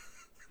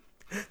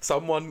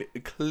 someone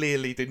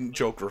clearly didn't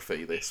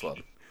geography this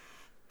one.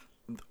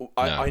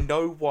 I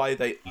know why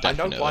they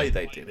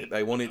did it.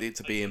 They wanted it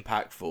to be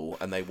impactful,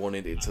 and they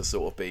wanted it to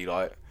sort of be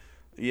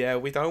Yeah,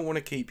 we don't want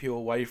to keep you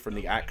away from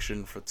the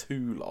action for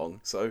too long.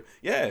 So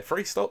yeah,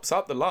 3 stops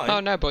up the line. Oh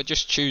no, but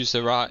just choose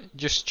the right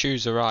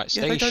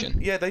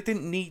station. They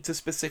didn't need to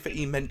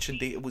specifically mention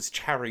that it was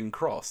Charing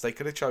Cross. They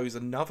could have chose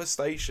another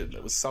station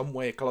that was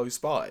somewhere close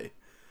by.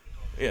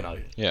 You know.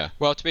 Yeah.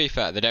 Well, to be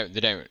fair,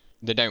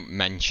 they don't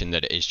mention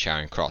that it is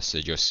Charing Cross.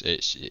 You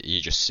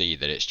just see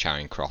that it's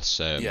Charing Cross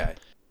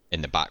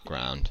in the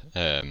background.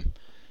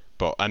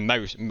 But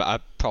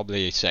I'd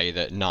probably say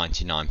that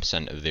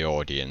 99% of the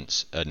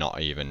audience are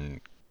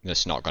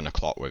that's not going to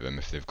clock with them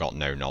if they've got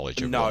no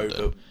knowledge of London.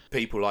 No, but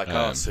people like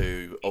us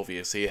who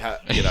obviously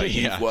you've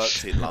Yeah.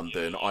 worked in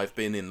London. I've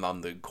been in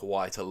London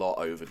quite a lot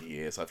over the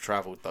years. I've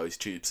travelled those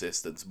tube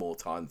systems more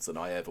times than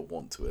I ever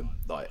want to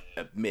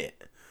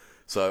admit.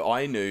 So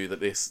I knew that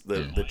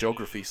the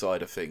geography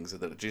side of things and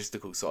the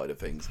logistical side of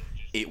things,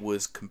 it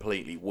was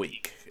completely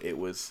weak.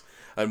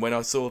 And when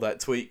I saw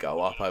that tweet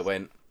go up, I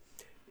went,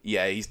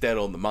 yeah, he's dead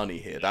on the money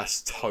here.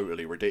 That's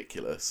totally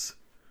ridiculous.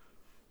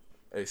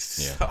 I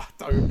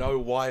don't know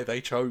why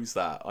they chose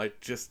that. I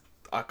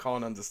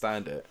can't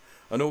understand it.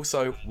 And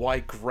also,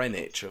 why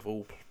Greenwich of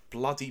all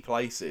bloody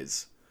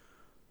places?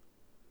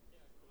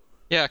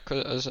 Yeah,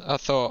 because I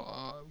thought,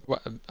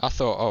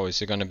 oh, is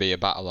there going to be a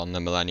battle on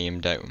the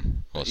Millennium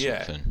Dome or something?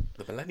 Yeah,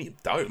 the Millennium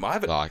Dome. I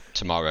haven't like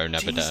Tomorrow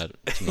Never Dies.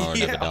 Tomorrow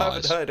Never Dies. I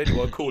haven't heard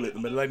anyone call it the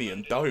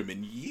Millennium Dome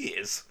in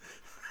years.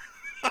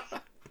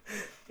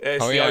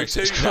 It's the it's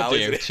O2 called now, the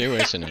isn't it?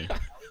 O2, isn't it?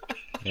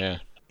 Yeah.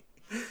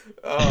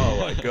 Oh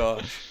my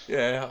gosh,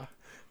 yeah.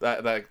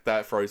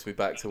 That throws me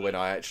back to when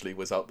I actually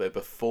was up there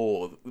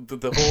before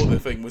the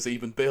thing was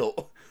even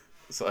built.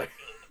 So.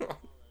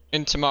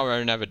 In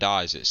Tomorrow Never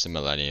Dies, it's the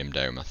Millennium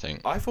Dome, I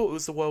think. I thought it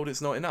was The World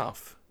Is Not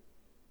Enough.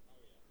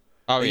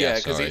 Oh yeah,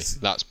 sorry.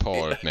 That's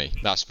poor of me.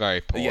 That's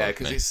very poor of me. Yeah,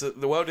 because it's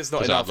The World Is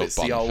Not Enough. It's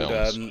the old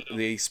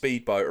the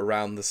speedboat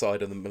around the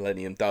side of the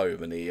Millennium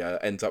Dome, and he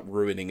ends up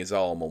ruining his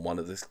arm on one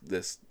of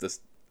the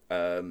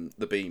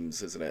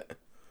beams, isn't it?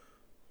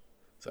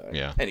 So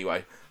yeah.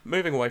 Anyway,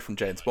 moving away from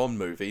James Bond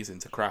movies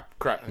into crap.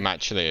 I'm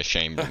actually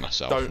ashamed of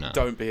myself now.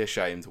 Don't be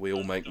ashamed. We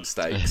all make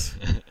mistakes,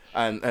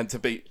 and to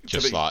be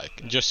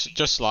like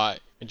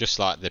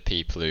the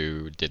people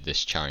who did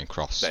this Charing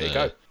Cross. There you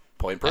go.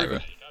 Point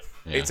proven.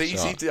 Yeah, it's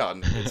easy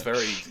done. It's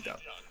very easy done.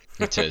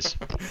 It is.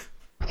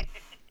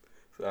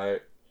 So.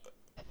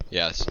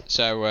 Yes.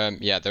 So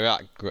they're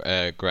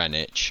at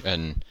Greenwich,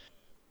 and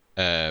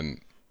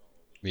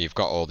we've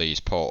got all these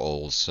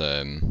portals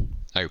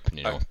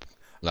opening up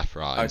left,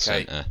 right, and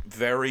centre.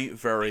 Very,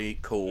 very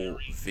cool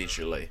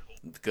visually.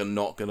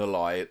 Not gonna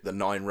lie, the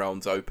 9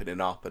 realms opening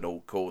up and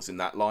all causing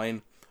that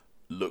line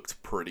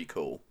looked pretty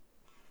cool.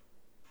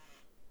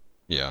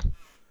 Yeah.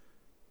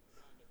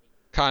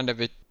 Kind of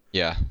it.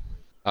 Yeah.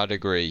 I'd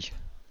agree,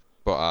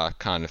 but I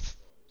kind of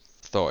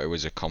thought it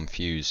was a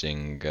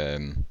confusing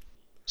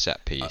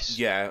set piece.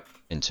 Yeah.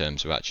 In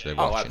terms of actually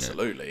watching it.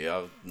 Absolutely.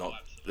 Not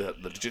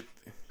legit.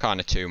 Kind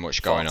of too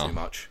much going on. Too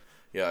much.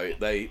 You know,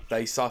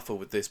 they suffer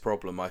with this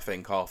problem, I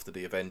think, after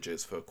the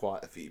Avengers for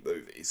quite a few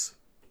movies.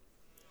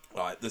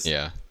 Right.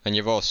 Yeah, and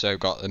you've also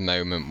got the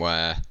moment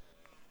where,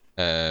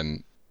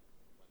 when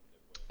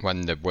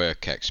the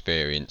work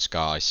experience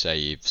guy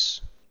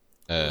saves,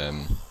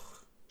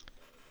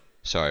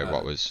 sorry,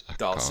 what was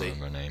Darcy. I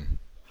can't remember her name.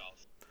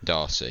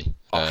 Darcy.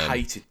 I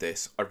hated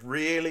this. I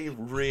really,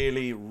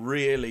 really,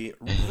 really,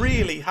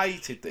 really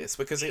hated this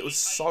because it was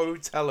so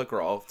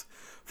telegraphed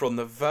from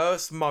the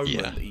first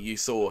moment that you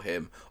saw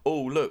him.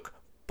 Oh, look,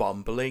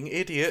 bumbling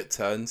idiot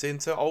turns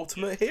into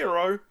ultimate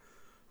hero.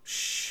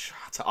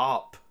 Shut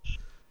up.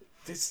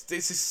 This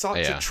is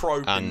such a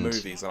trope in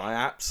movies, and I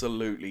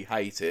absolutely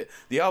hate it.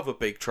 The other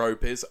big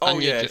trope is,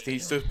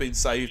 he's just been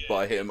saved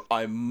by him.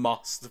 I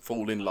must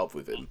fall in love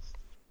with him.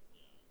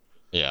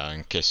 Yeah,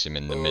 and kiss him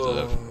in the middle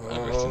of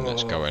everything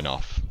that's going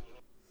off.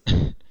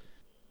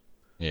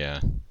 Yeah.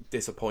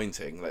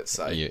 Disappointing, let's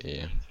say.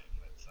 Yeah.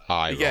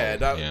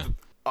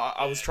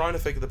 I was trying to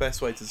think of the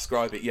best way to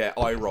describe it. Yeah,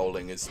 eye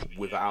rolling is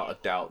without a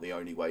doubt the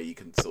only way you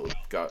can sort of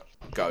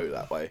go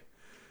that way.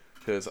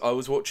 Because I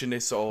was watching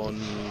this on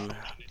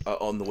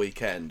the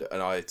weekend,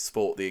 and I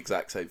thought the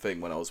exact same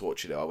thing when I was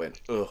watching it. I went,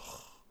 ugh,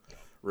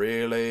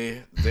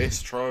 really?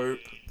 This trope?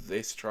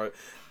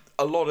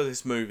 A lot of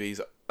this movie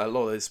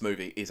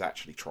is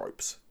actually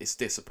tropes. It's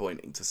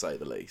disappointing, to say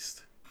the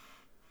least.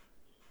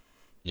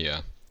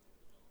 Yeah.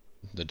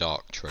 The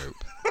dark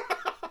trope.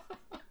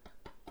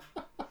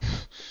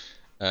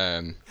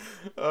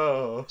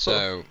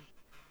 So,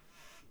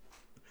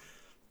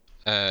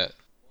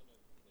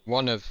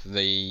 one of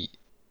the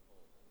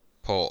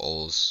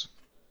portals,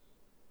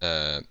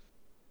 it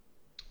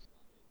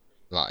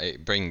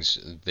brings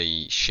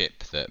the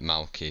ship that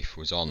Malekith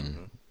was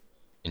on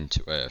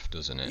into Earth,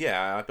 doesn't it?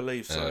 Yeah, I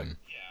believe so.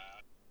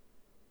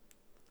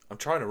 I'm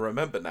trying to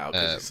remember now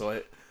because it's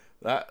like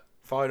that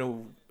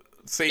final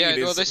seeing Yeah,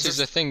 is well, this is just,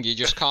 the thing. You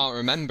just can't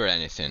remember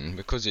anything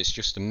because it's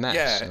just a mess.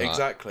 yeah, Like,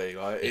 exactly.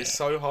 Like it's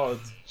so hard.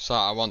 so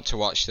I want to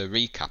watch the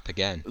recap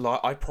again. Like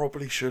I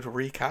probably should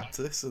recap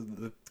this in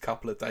the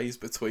couple of days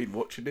between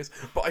watching this,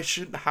 but I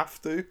shouldn't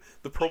have to.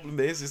 The problem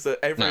is that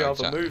every No,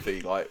 other exactly.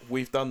 movie, like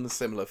we've done the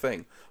similar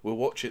thing. We'll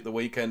watch it the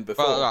weekend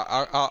before.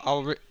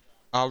 Well,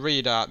 I'll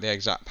read out the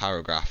exact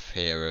paragraph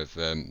here of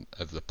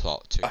the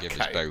plot to give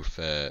us Okay. both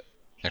a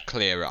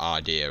clearer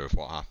idea of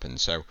what happened.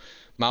 So,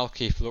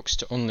 Malkeith looks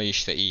to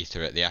unleash the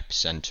ether at the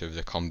epicentre of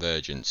the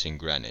convergence in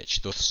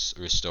Greenwich, thus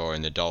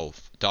restoring the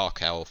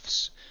Dark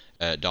Elf's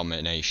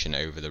domination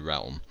over the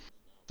realm.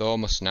 Thor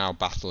must now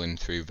battle him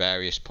through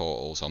various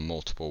portals on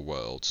multiple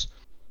worlds.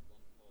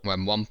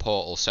 When one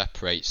portal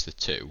separates the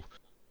two,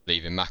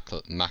 leaving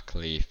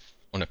Malkeith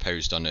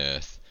unopposed on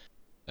Earth,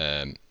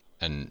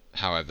 and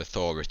however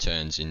Thor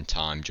returns in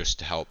time just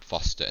to help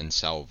Foster and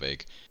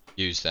Selvig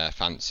use their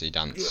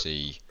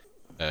fancy-dancy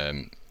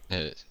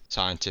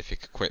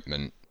scientific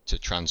equipment to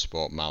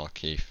transport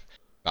Malekith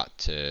back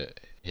to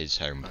his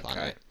home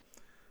planet.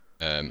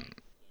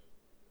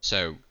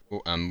 So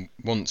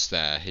once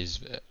there,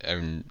 his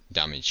own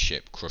damaged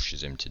ship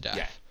crushes him to death.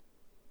 Yeah.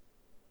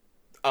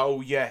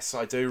 Oh yes,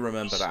 I do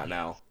remember that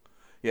now.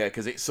 Yeah,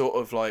 because it's sort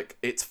of like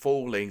it's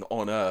falling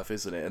on Earth,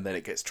 isn't it? And then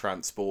it gets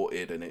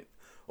transported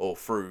or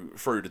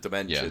through the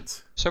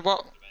dimensions. So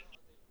what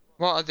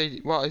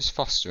is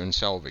Foster and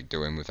Selvig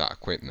doing with that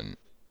equipment?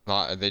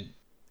 Like, are they?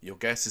 Your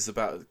guess is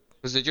about.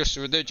 Because they're just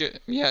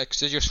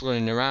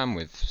running around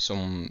with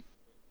some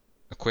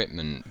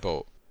equipment,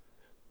 but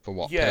for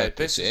what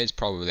purpose? It is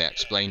probably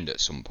explained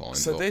at some point.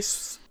 So but,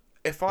 this,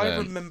 if I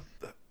remember,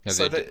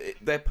 so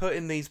they're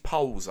putting these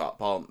poles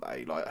up, aren't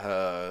they? Like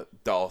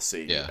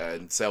Darcy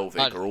and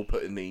Selvig are all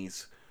putting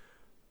these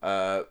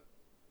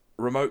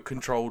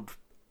remote-controlled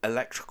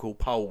electrical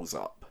poles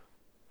up.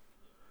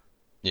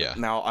 Yeah.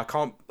 Now I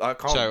can't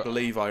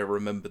believe I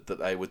remembered that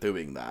they were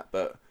doing that,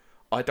 but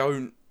I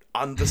don't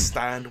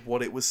understand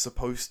what it was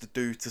supposed to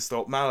do to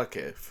stop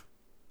Malekith.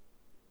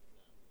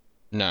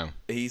 No.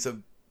 He's a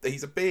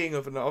being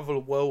of another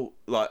world,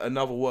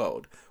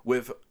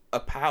 with a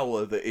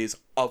power that is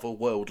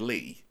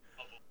otherworldly.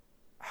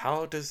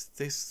 How does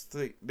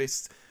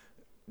this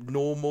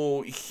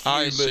normal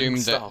human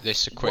stuff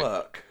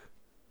work?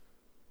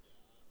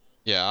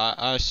 Yeah,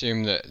 I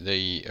assume that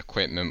the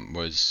equipment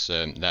was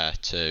there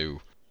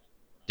to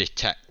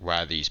detect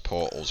where these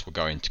portals were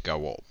going to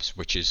go up,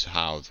 which is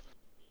how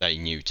they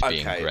knew to be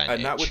in Greenwich.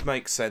 And that would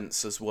make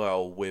sense as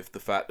well with the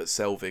fact that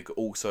Selvig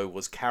also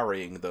was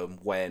carrying them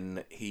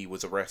when he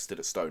was arrested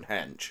at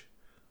Stonehenge.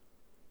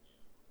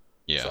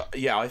 Yeah. So,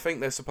 yeah, I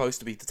think they're supposed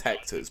to be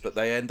detectors, but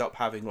they end up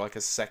having like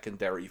a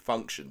secondary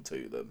function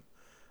to them,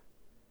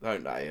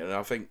 don't they? And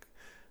I think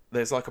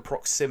there's like a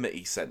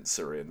proximity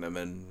sensor in them,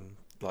 and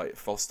like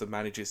Foster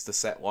manages to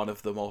set one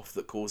of them off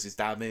that causes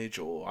damage,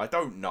 or I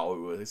don't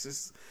know. This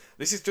is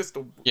just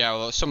a... Yeah,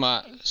 well,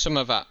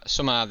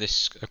 somehow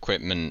this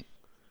equipment,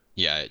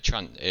 and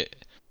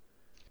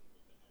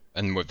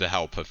with the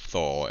help of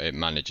Thor, it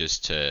manages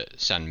to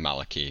send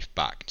Malekith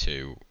back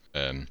to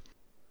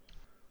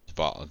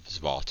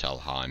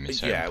Svartalheim, his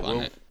home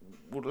planet.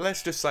 Well,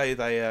 let's just say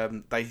they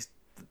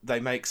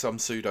make some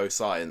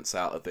pseudoscience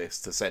out of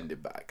this to send him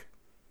back.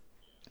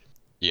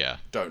 Yeah.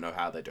 Don't know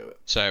how they do it.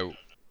 So,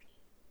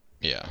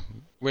 yeah,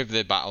 with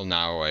the battle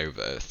now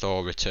over,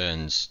 Thor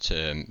returns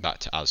back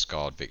to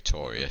Asgard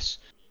victorious.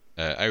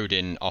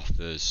 Odin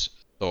offers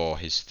Thor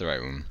his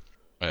throne,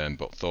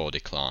 but Thor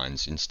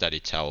declines. Instead, he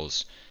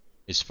tells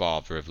his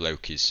father of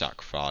Loki's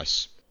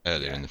sacrifice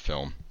earlier in the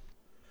film,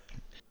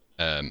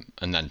 and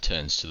then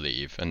turns to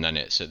leave. And then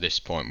it's at this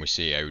point we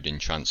see Odin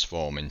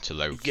transform into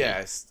Loki.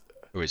 Yes.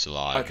 Who is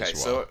alive as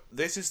well. So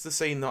this is the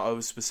scene that I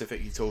was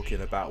specifically talking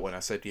about when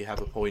I said you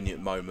have a poignant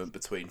moment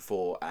between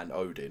Thor and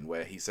Odin,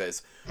 where he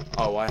says,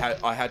 "Oh,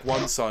 I had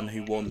one son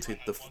who wanted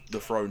the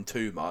throne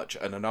too much,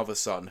 and another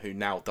son who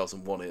now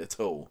doesn't want it at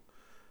all."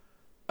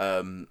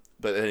 But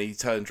then he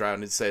turns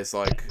around and says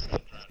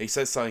he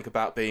says something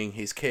about being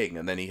his king,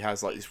 and then he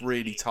has like this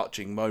really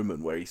touching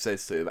moment where he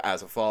says to him,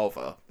 as a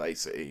father,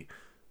 basically,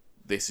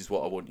 "This is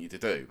what I want you to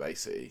do,"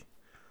 basically.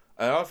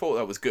 And I thought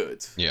that was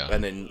good. Yeah.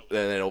 And then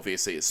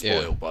obviously it's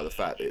spoiled by the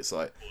fact that it's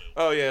like,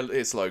 oh yeah,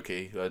 it's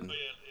Loki, and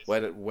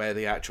where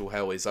the actual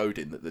hell is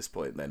Odin at this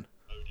point then?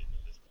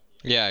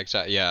 Yeah,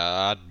 exactly. Yeah,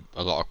 I had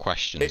a lot of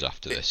questions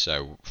after this.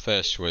 So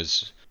first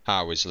was,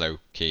 how is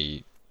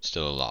Loki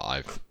still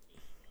alive?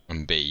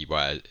 And B,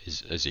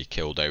 has he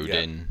killed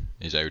Odin?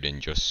 Yeah. Is Odin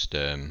just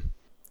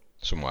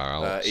somewhere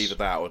else? Either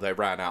that, or they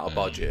ran out of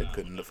budget and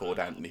couldn't afford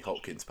Anthony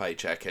Hopkins'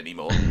 paycheck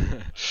anymore.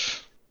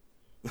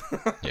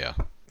 Yeah.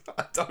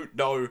 I don't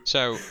know.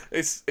 So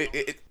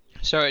it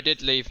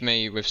did leave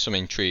me with some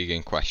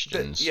intriguing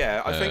questions.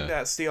 I think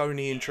that's the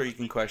only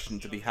intriguing question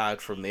to be had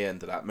from the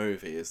end of that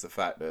movie, is the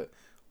fact that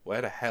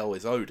where the hell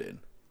is Odin?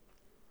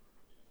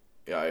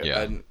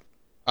 Yeah.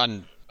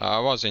 And I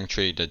was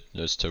intrigued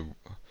as to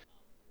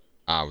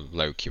how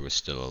Loki was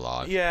still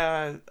alive.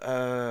 Yeah,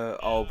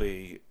 let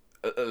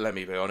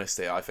me be honest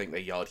here. I think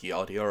they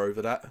yada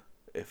over that.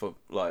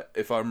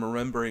 If I'm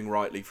remembering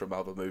rightly from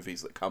other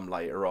movies that come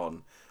later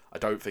on, I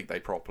don't think they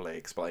properly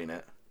explain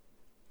it.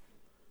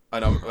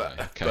 And Right,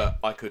 okay. but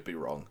I could be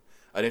wrong.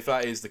 And if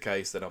that is the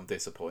case, then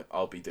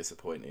I'll be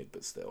disappointed,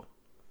 but still.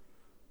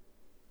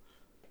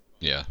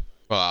 Yeah.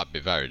 Well, I'd be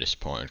very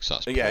disappointed because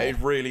that's Yeah, poor. it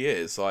really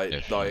is.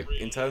 If, Like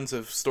in terms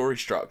of story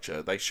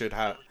structure, they should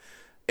have.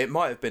 It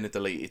might have been a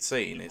deleted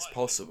scene. It's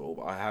possible,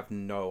 but I have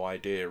no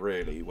idea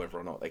really whether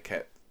or not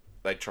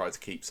they tried to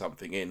keep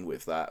something in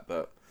with that.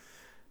 But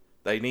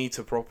they need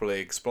to properly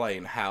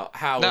explain how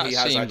That he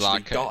has seemed actually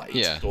like died,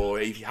 yeah. or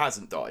if he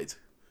hasn't died,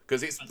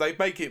 because they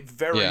make it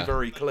very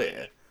very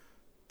clear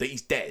that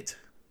he's dead.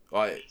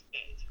 Like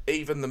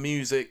even the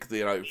music,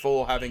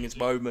 Thor having his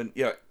moment.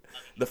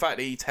 The fact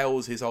that he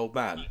tells his old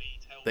man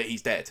that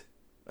he's dead,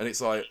 and it's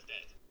like,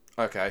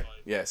 okay,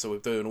 yeah, so we're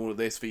doing all of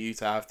this for you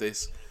to have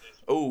this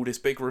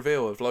big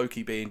reveal of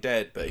Loki being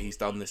dead, but he's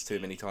done this too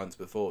many times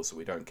before, so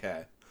we don't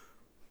care.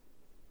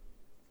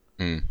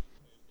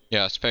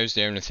 Yeah, I suppose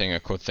the only thing I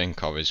could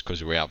think of is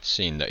because we have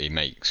seen that he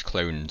makes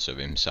clones of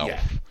himself.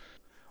 Yeah.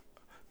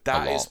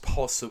 That is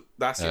possible.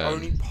 That's the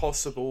only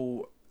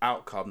possible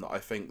outcome that I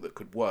think that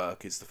could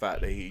work, is the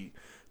fact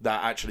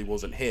that actually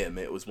wasn't him,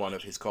 it was one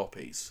of his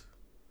copies.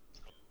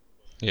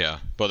 Yeah,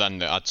 but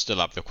then I'd still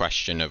have the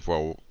question of,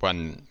 well,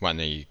 when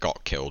he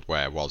got killed,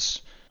 where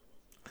was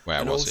he?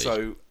 And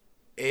also,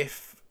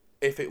 if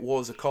it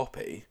was a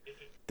copy,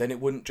 then it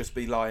wouldn't just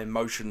be lying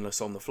motionless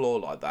on the floor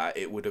like that.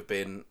 It would have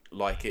been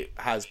like it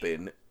has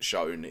been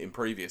shown in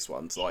previous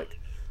ones. Like,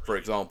 for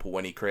example,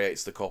 when he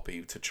creates the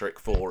copy to trick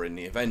Thor in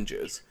the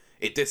Avengers,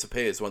 it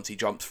disappears once he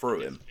jumps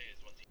through him.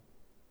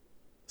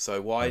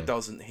 So why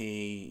doesn't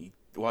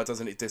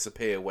it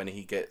disappear when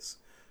he gets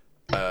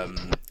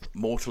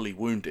mortally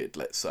wounded,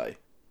 let's say?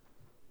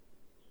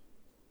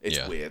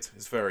 It's weird.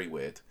 It's very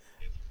weird.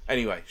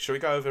 Anyway, shall we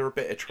go over a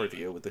bit of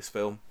trivia with this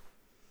film?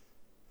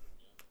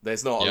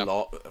 There's not a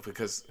lot,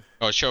 because...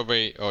 Or shall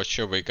we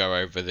go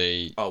over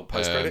the... Oh,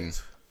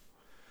 post-credits?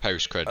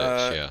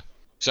 Post-credits, yeah.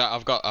 So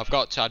I've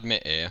got to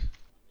admit here,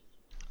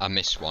 I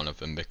missed one of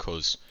them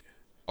because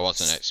I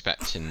wasn't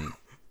expecting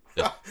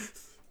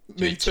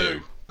Me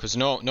too. Because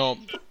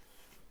normally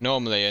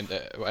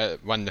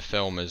when the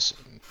film has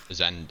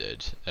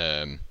ended,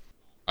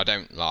 I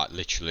don't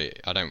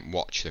I don't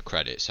watch the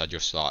credits. I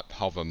just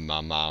hover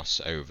my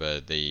mouse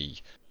over the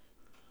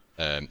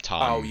time.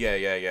 Oh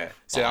yeah.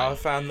 See, I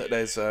found that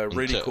there's a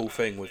really cool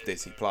thing with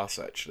Disney Plus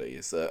actually,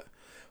 is that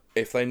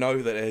if they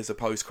know that there's a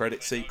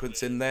post-credit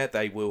sequence in there,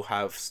 they will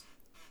have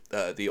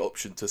the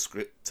option to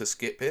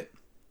skip it.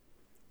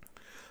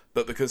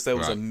 But because there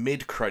was a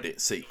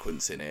mid-credit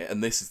sequence in it,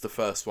 and this is the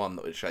first one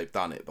that they've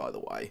done it, by the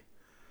way,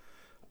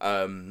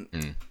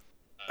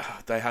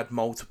 they had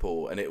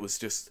multiple, and it was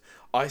just...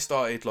 I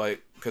started,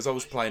 because I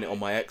was playing it on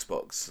my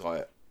Xbox,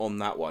 on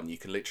that one, you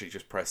can literally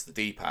just press the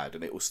D-pad,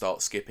 and it will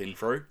start skipping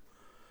through.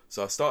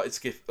 So I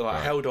started I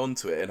held on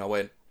to it, and I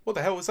went, what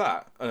the hell was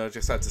that? And I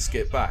just had to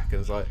skip back, and I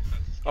was like,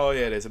 oh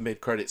yeah, there's a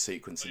mid-credit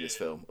sequence in this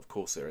film. Of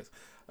course there is.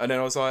 And then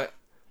I was like,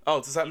 oh,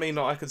 does that mean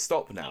that I can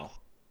stop now?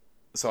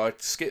 So I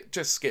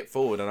just skipped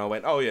forward, and I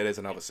went, oh yeah, there's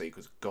another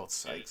sequence. God's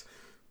sakes.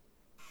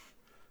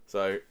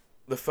 So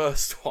the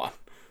first one,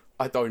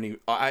 I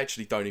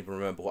actually don't even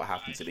remember what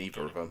happens in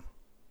either of them.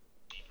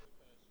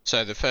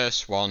 So the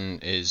first one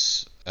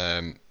is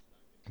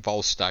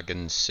Volstagg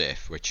and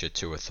Sif, which are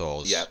two of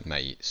Thor's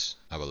mates,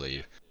 I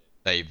believe.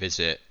 They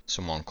visit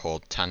someone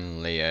called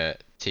Tanlia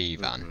Tivan.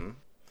 Mm-hmm.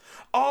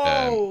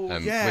 Oh,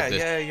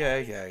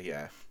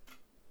 yeah.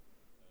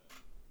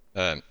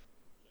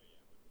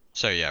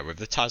 So yeah, with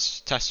the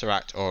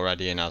Tesseract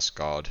already in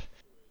Asgard,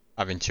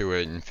 having two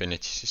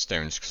Infinity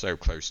Stones so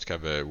close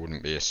together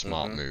wouldn't be a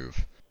smart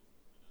move.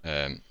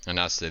 And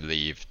as they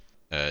leave,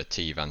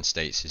 Tivan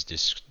states his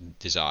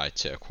desire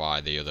to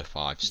acquire the other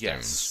 5 stones.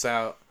 Yes,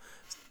 so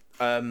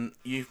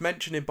you've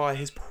mentioned him by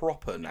his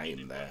proper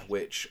name there,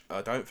 which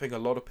I don't think a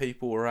lot of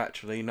people will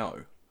actually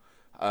know.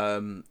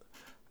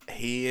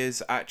 He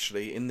is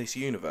actually, in this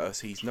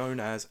universe, he's known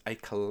as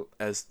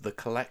the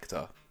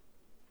Collector.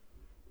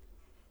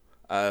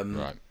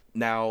 Right.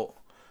 Now,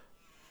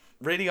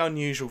 really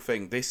unusual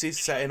thing. This is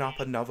setting up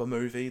another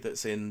movie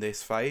that's in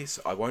this phase.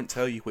 I won't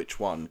tell you which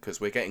one,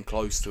 because we're getting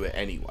close to it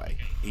anyway.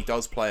 He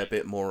does play a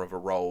bit more of a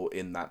role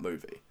in that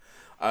movie.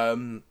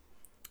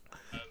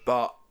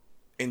 But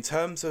in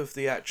terms of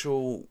the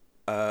actual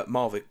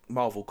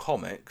Marvel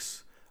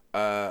comics,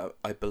 I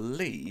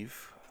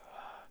believe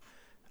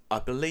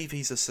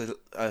he's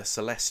a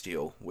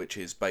Celestial, which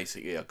is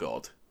basically a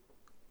god.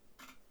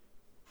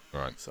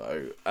 Right.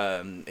 So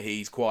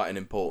he's quite an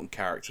important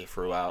character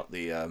throughout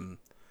the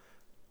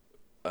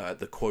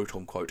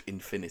quote-unquote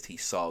Infinity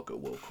Saga,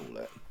 we'll call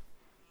it.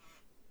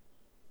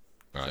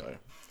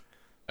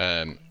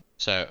 Right.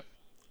 So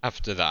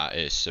after that,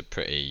 it's a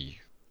pretty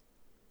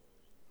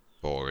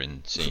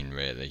boring scene,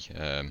 really.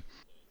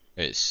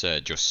 It's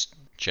just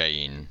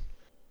Jane,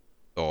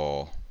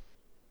 Thor,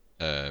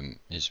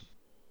 is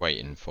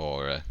waiting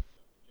for her.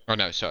 Oh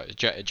no, sorry.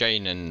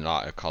 Jane and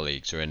her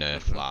colleagues are in her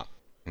flat,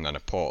 and then a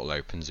portal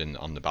opens in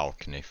on the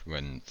balcony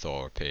when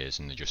Thor appears,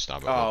 and they just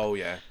have a hug. Oh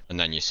yeah. And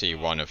then you see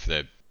one of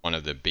the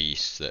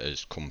beasts that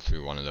has come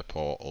through one of the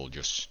portal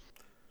just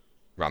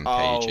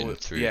rampaging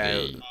through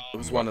the. It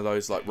was one of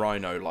those like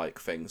rhino-like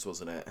things,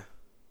 wasn't it?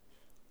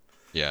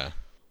 Yeah.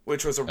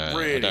 Which was a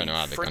really I don't know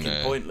how they're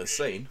freaking pointless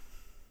scene.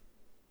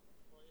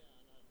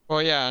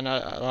 Well, yeah, and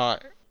how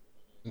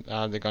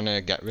are they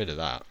gonna get rid of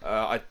that?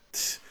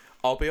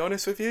 I'll be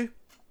honest with you,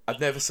 I've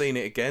never seen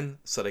it again,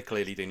 so they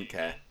clearly didn't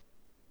care.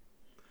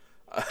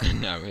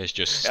 No, it's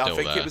just still there. I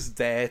think it was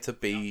there to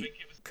be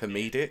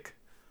comedic,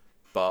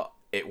 but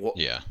it was.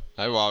 Yeah.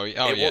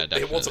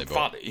 Definitely. It wasn't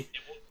funny.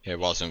 It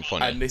wasn't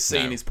funny. And this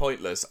scene is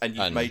pointless, and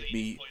you've made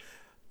me.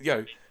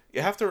 You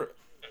have to.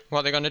 What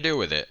are they gonna do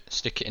with it?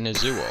 Stick it in a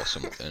zoo or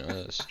something?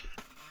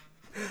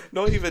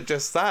 Not even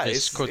just that.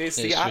 It's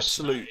the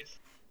absolute. Just...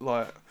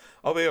 Like,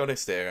 I'll be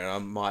honest here, and I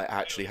might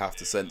actually have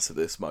to censor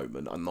this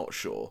moment. I'm not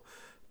sure.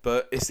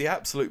 But it's the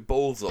absolute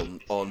balls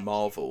on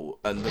Marvel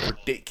and the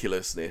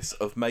ridiculousness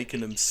of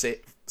making them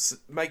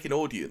making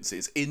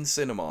audiences in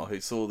cinema who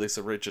saw this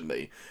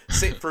originally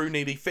sit through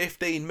nearly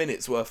 15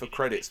 minutes worth of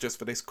credits just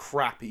for this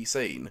crappy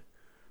scene.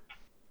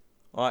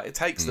 Like, it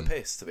takes the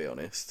piss, to be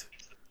honest.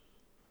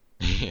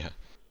 Yeah.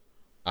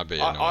 I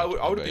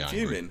would have been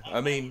fuming.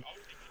 I mean,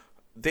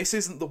 this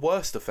isn't the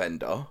worst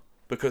offender,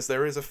 because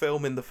there is a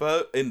film in the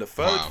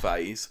third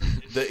phase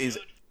that is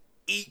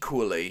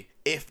equally,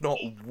 if not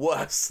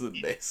worse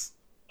than this.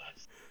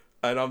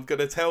 And I'm going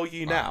to tell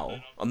you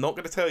now, I'm not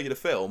going to tell you the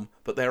film,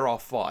 but there are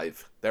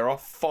 5. There are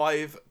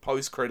 5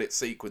 post-credit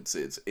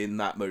sequences in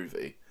that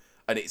movie,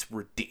 and it's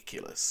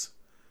ridiculous.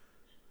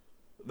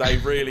 They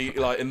really,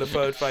 like, in the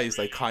third phase,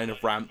 they kind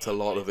of ramped a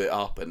lot of it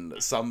up,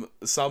 and some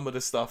of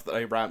the stuff that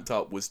they ramped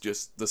up was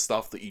just the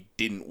stuff that you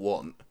didn't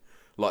want,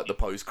 like the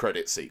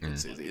post-credit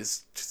sequences.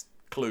 It's just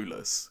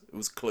clueless. It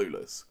was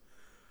clueless.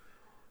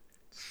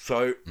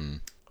 So...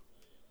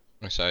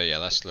 So yeah,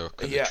 let's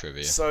look at the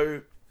trivia.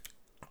 So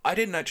I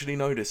didn't actually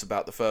notice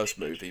about the first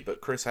movie, but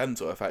Chris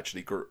Hemsworth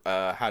actually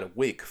had a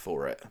wig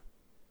for it.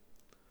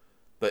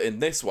 But in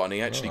this one,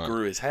 he actually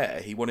grew his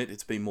hair. He wanted it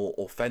to be more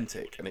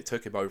authentic, and it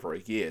took him over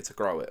a year to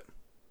grow it.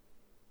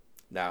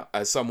 Now,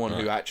 as someone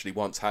who actually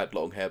once had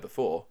long hair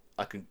before,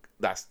 I can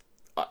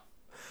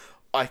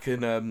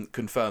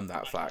confirm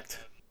that fact.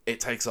 It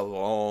takes a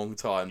long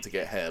time to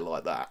get hair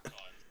like that.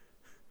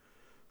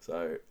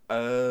 So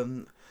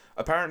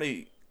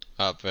apparently.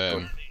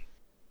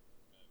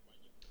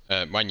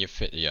 When you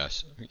fit,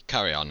 yes,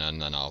 carry on,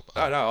 and then I'll.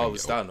 I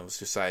was done. I was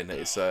just saying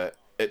that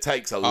it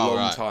takes a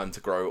long time to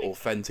grow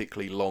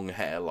authentically long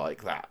hair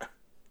like that.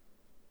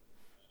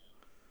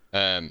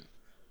 I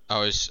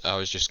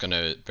was just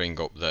gonna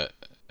bring up that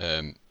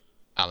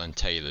Alan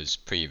Taylor's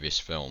previous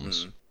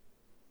films.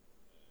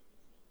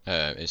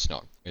 It's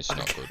not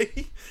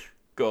good.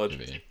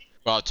 Good.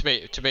 Well, to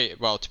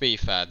be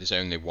fair, there's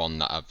only one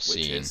that I've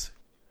seen,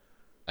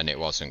 and it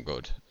wasn't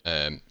good.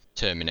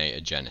 Terminator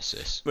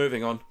Genesis.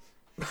 Moving on.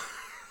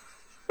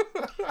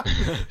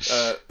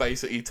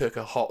 Basically took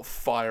a hot,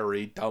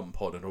 fiery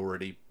dump on an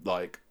already,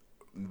 like,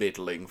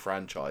 middling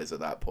franchise at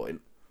that point.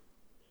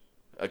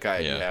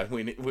 Okay, yeah.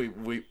 We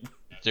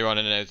Do you want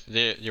to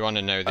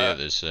know the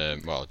others?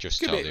 Well, just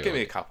give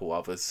me a couple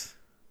others.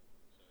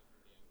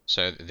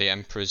 So, The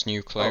Emperor's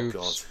New Clothes. Oh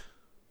God.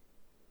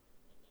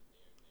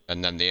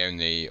 And then the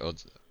only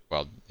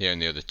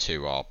other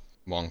 2 are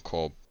one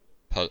called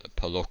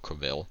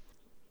Palookaville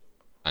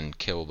and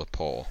Kill the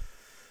Poor.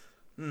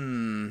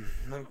 And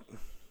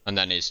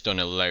then he's done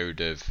a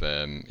load of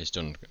he's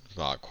done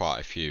like quite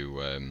a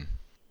few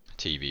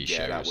TV shows.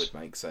 Yeah, that would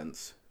make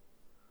sense.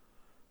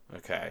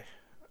 Okay.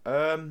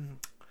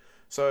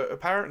 So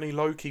apparently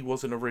Loki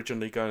wasn't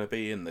originally going to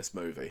be in this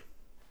movie.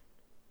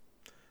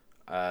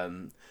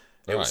 It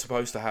was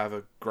supposed to have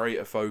a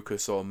greater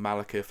focus on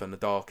Malekith and the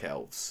Dark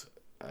Elves.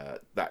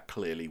 That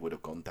clearly would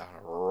have gone down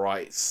a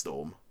right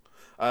storm.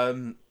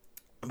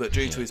 But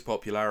due to his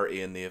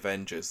popularity in the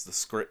Avengers, the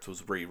script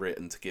was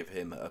rewritten to give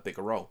him a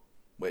bigger role,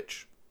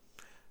 which,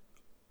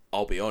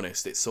 I'll be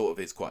honest, it sort of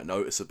is quite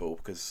noticeable,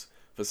 because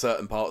for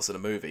certain parts of the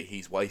movie,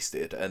 he's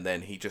wasted, and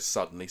then he just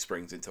suddenly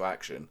springs into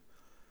action.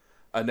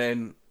 And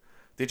then,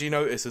 did you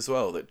notice as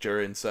well that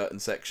during certain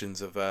sections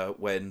of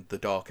when the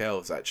Dark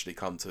Elves actually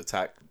come to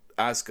attack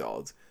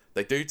Asgard,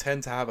 they do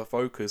tend to have a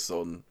focus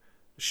on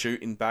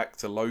shooting back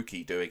to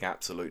Loki doing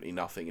absolutely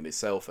nothing in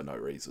himself for no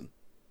reason.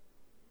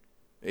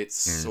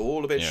 It's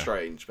all a bit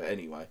strange, but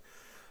anyway.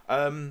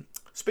 Shall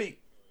we?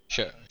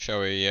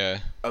 I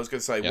was going to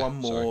say one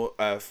more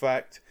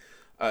fact.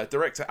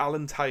 Director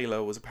Alan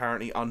Taylor was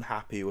apparently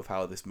unhappy with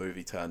how this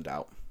movie turned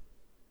out.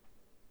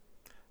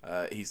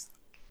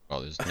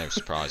 Well, there's no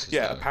surprises.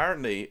 Yeah, though.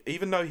 Apparently,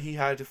 even though he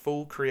had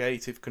full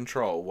creative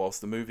control whilst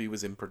the movie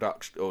was in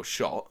production or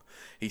shot,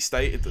 he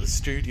stated that the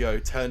studio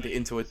turned it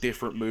into a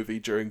different movie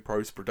during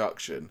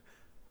post-production,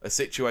 a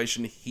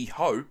situation he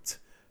hoped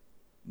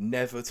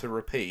never to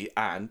repeat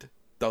and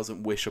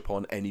doesn't wish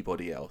upon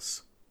anybody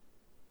else.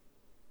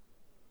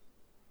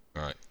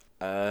 Right.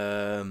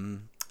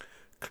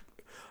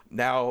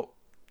 Now,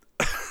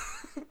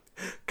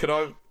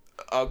 I'm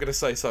gonna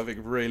say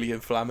something really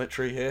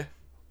inflammatory here.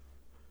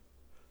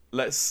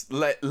 Let's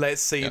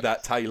see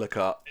that Taylor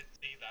cut.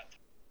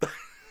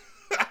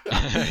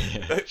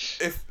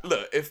 If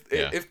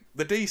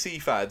the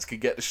DC fans can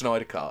get the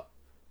Schneider cut,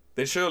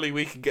 then surely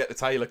we can get the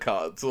Taylor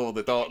cut or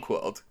the Dark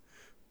World.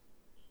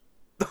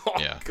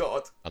 Oh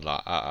God!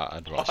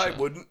 I'd watch I that.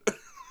 wouldn't.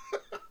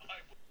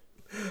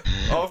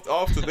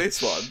 After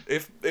this one,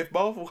 if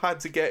Marvel had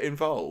to get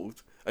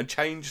involved and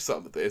change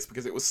some of this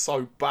because it was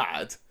so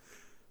bad,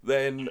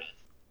 then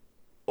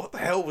what the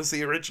hell was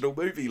the original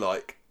movie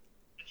like?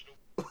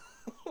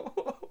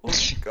 Oh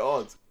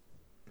God.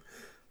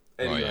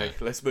 Anyway,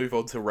 let's move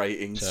on to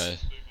ratings.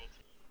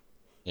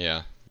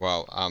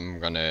 Well,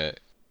 I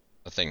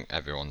think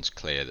everyone's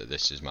clear that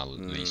this is my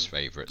least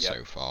favourite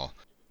so far.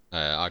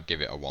 I'd give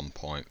it a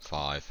 1.5.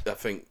 I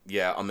think,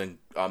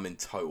 I'm in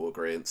total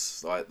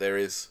agreement. Like, there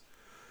is,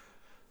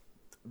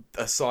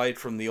 aside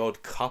from the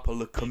odd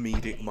couple of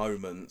comedic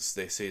moments,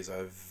 this is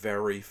a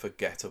very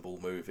forgettable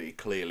movie,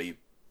 clearly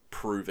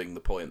proving the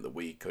point that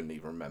we couldn't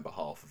even remember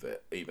half of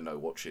it, even though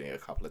watching it a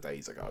couple of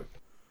days ago.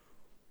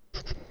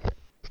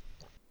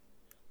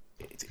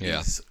 It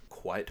is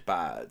quite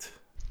bad.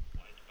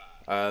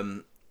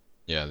 I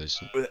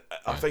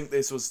think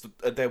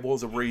there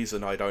was a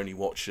reason I'd only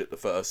watched it the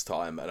first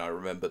time, and I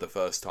remember the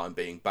first time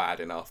being bad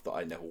enough that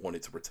I never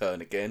wanted to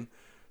return again.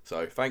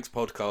 So thanks,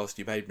 podcast,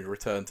 you made me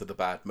return to the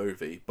bad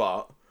movie,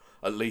 but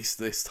at least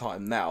this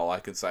time now I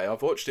can say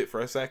I've watched it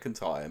for a second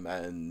time,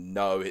 and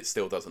no, it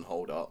still doesn't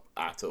hold up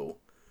at all.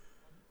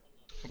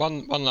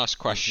 One last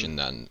question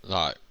then,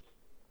 like,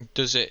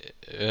 does it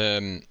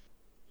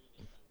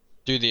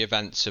do the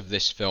events of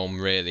this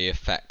film really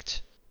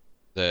affect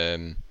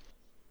the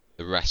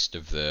rest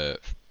of the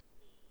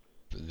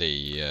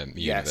universe?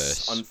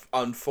 Yes,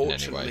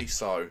 unfortunately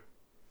so.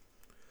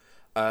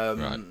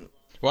 Right.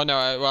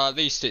 Well, at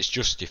least it's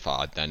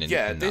justified then.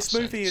 This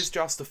movie is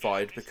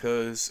justified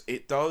because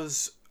it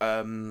does,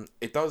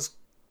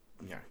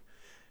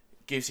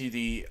 gives you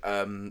the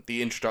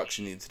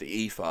introduction into the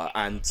ether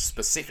and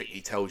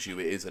specifically tells you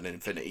it is an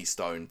Infinity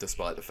Stone,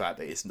 despite the fact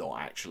that it's not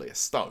actually a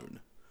stone.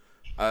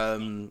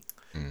 And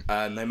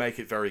they make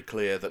it very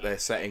clear that they're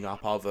setting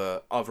up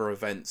other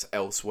events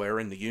elsewhere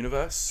in the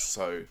universe.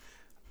 So,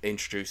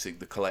 introducing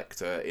the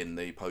Collector in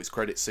the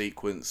post-credit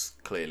sequence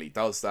clearly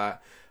does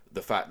that.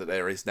 The fact that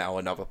there is now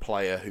another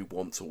player who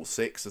wants all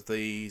 6 of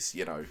these,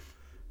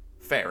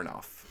 fair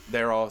enough.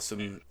 There are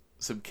some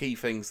key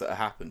things that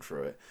happen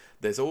through it.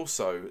 There's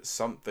also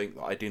something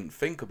that I didn't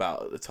think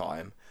about at the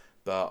time,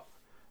 but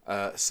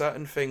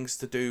certain things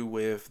to do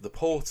with the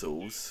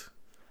portals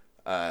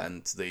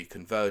and the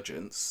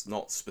convergence,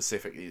 not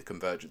specifically the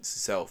convergence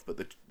itself, but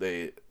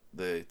the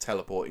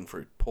teleporting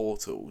through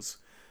portals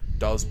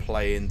does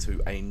play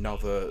into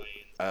another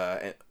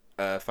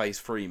Phase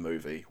 3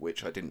 movie,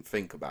 which I didn't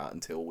think about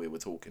until we were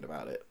talking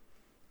about it.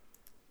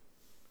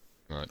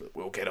 Right. But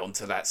we'll get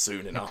onto that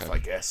soon enough, I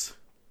guess.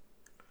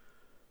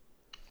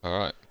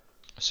 Alright.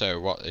 So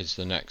what is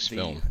the next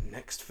film? The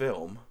next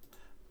film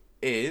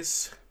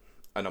is,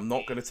 and I'm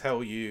not going to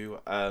tell you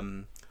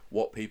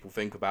what people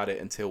think about it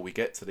until we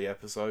get to the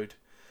episode,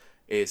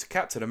 is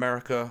Captain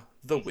America: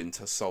 The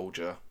Winter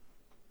Soldier.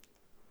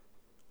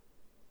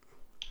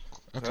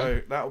 Okay.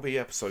 So that'll be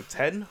episode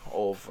 10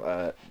 of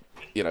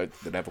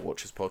the Never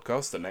Watchers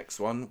podcast, the next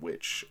one,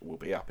 which will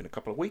be up in a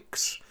couple of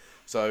weeks.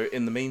 So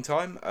in the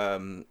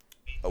meantime,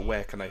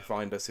 where can they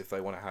find us if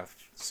they want to have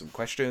some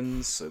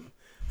questions, some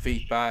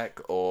feedback,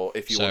 or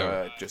if you want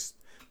to just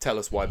tell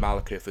us why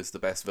Malekith is the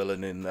best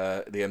villain in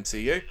the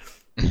MCU?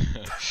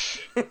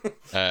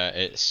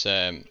 It's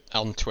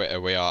on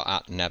Twitter we are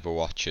at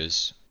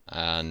Neverwatchers,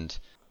 and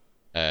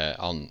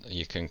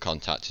you can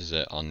contact us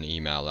on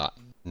email at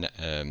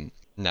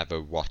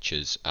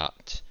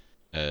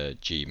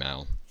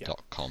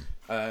neverwatchers@gmail.com.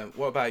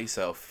 What about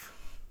yourself?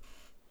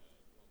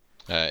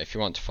 If you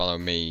want to follow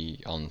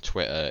me on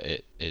Twitter,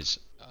 it is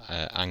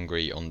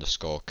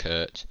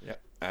angry_Kurt.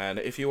 Yep. And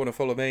if you want to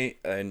follow me,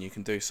 then you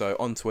can do so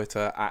on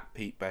Twitter at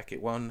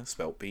PeteBeckett1,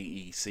 spelled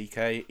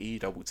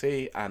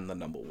BECKETT, and the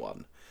number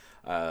 1.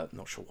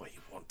 Not sure why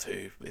you want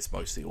to. It's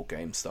mostly all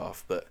game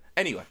stuff. But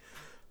anyway,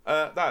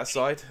 that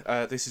aside,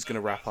 this is going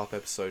to wrap up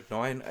episode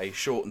 9. A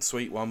short and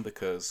sweet one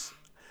because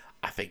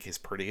I think it's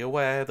pretty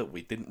aware that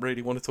we didn't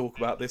really want to talk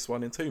about this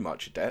one in too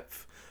much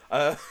depth.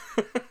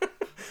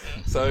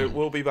 So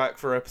we'll be back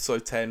for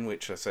episode 10,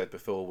 which I said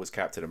before was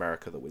Captain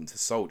America: The Winter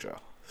Soldier.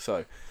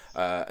 So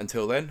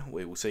until then,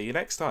 we will see you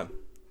next time.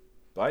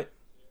 Bye.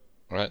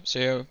 All right,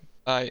 see you.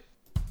 Bye.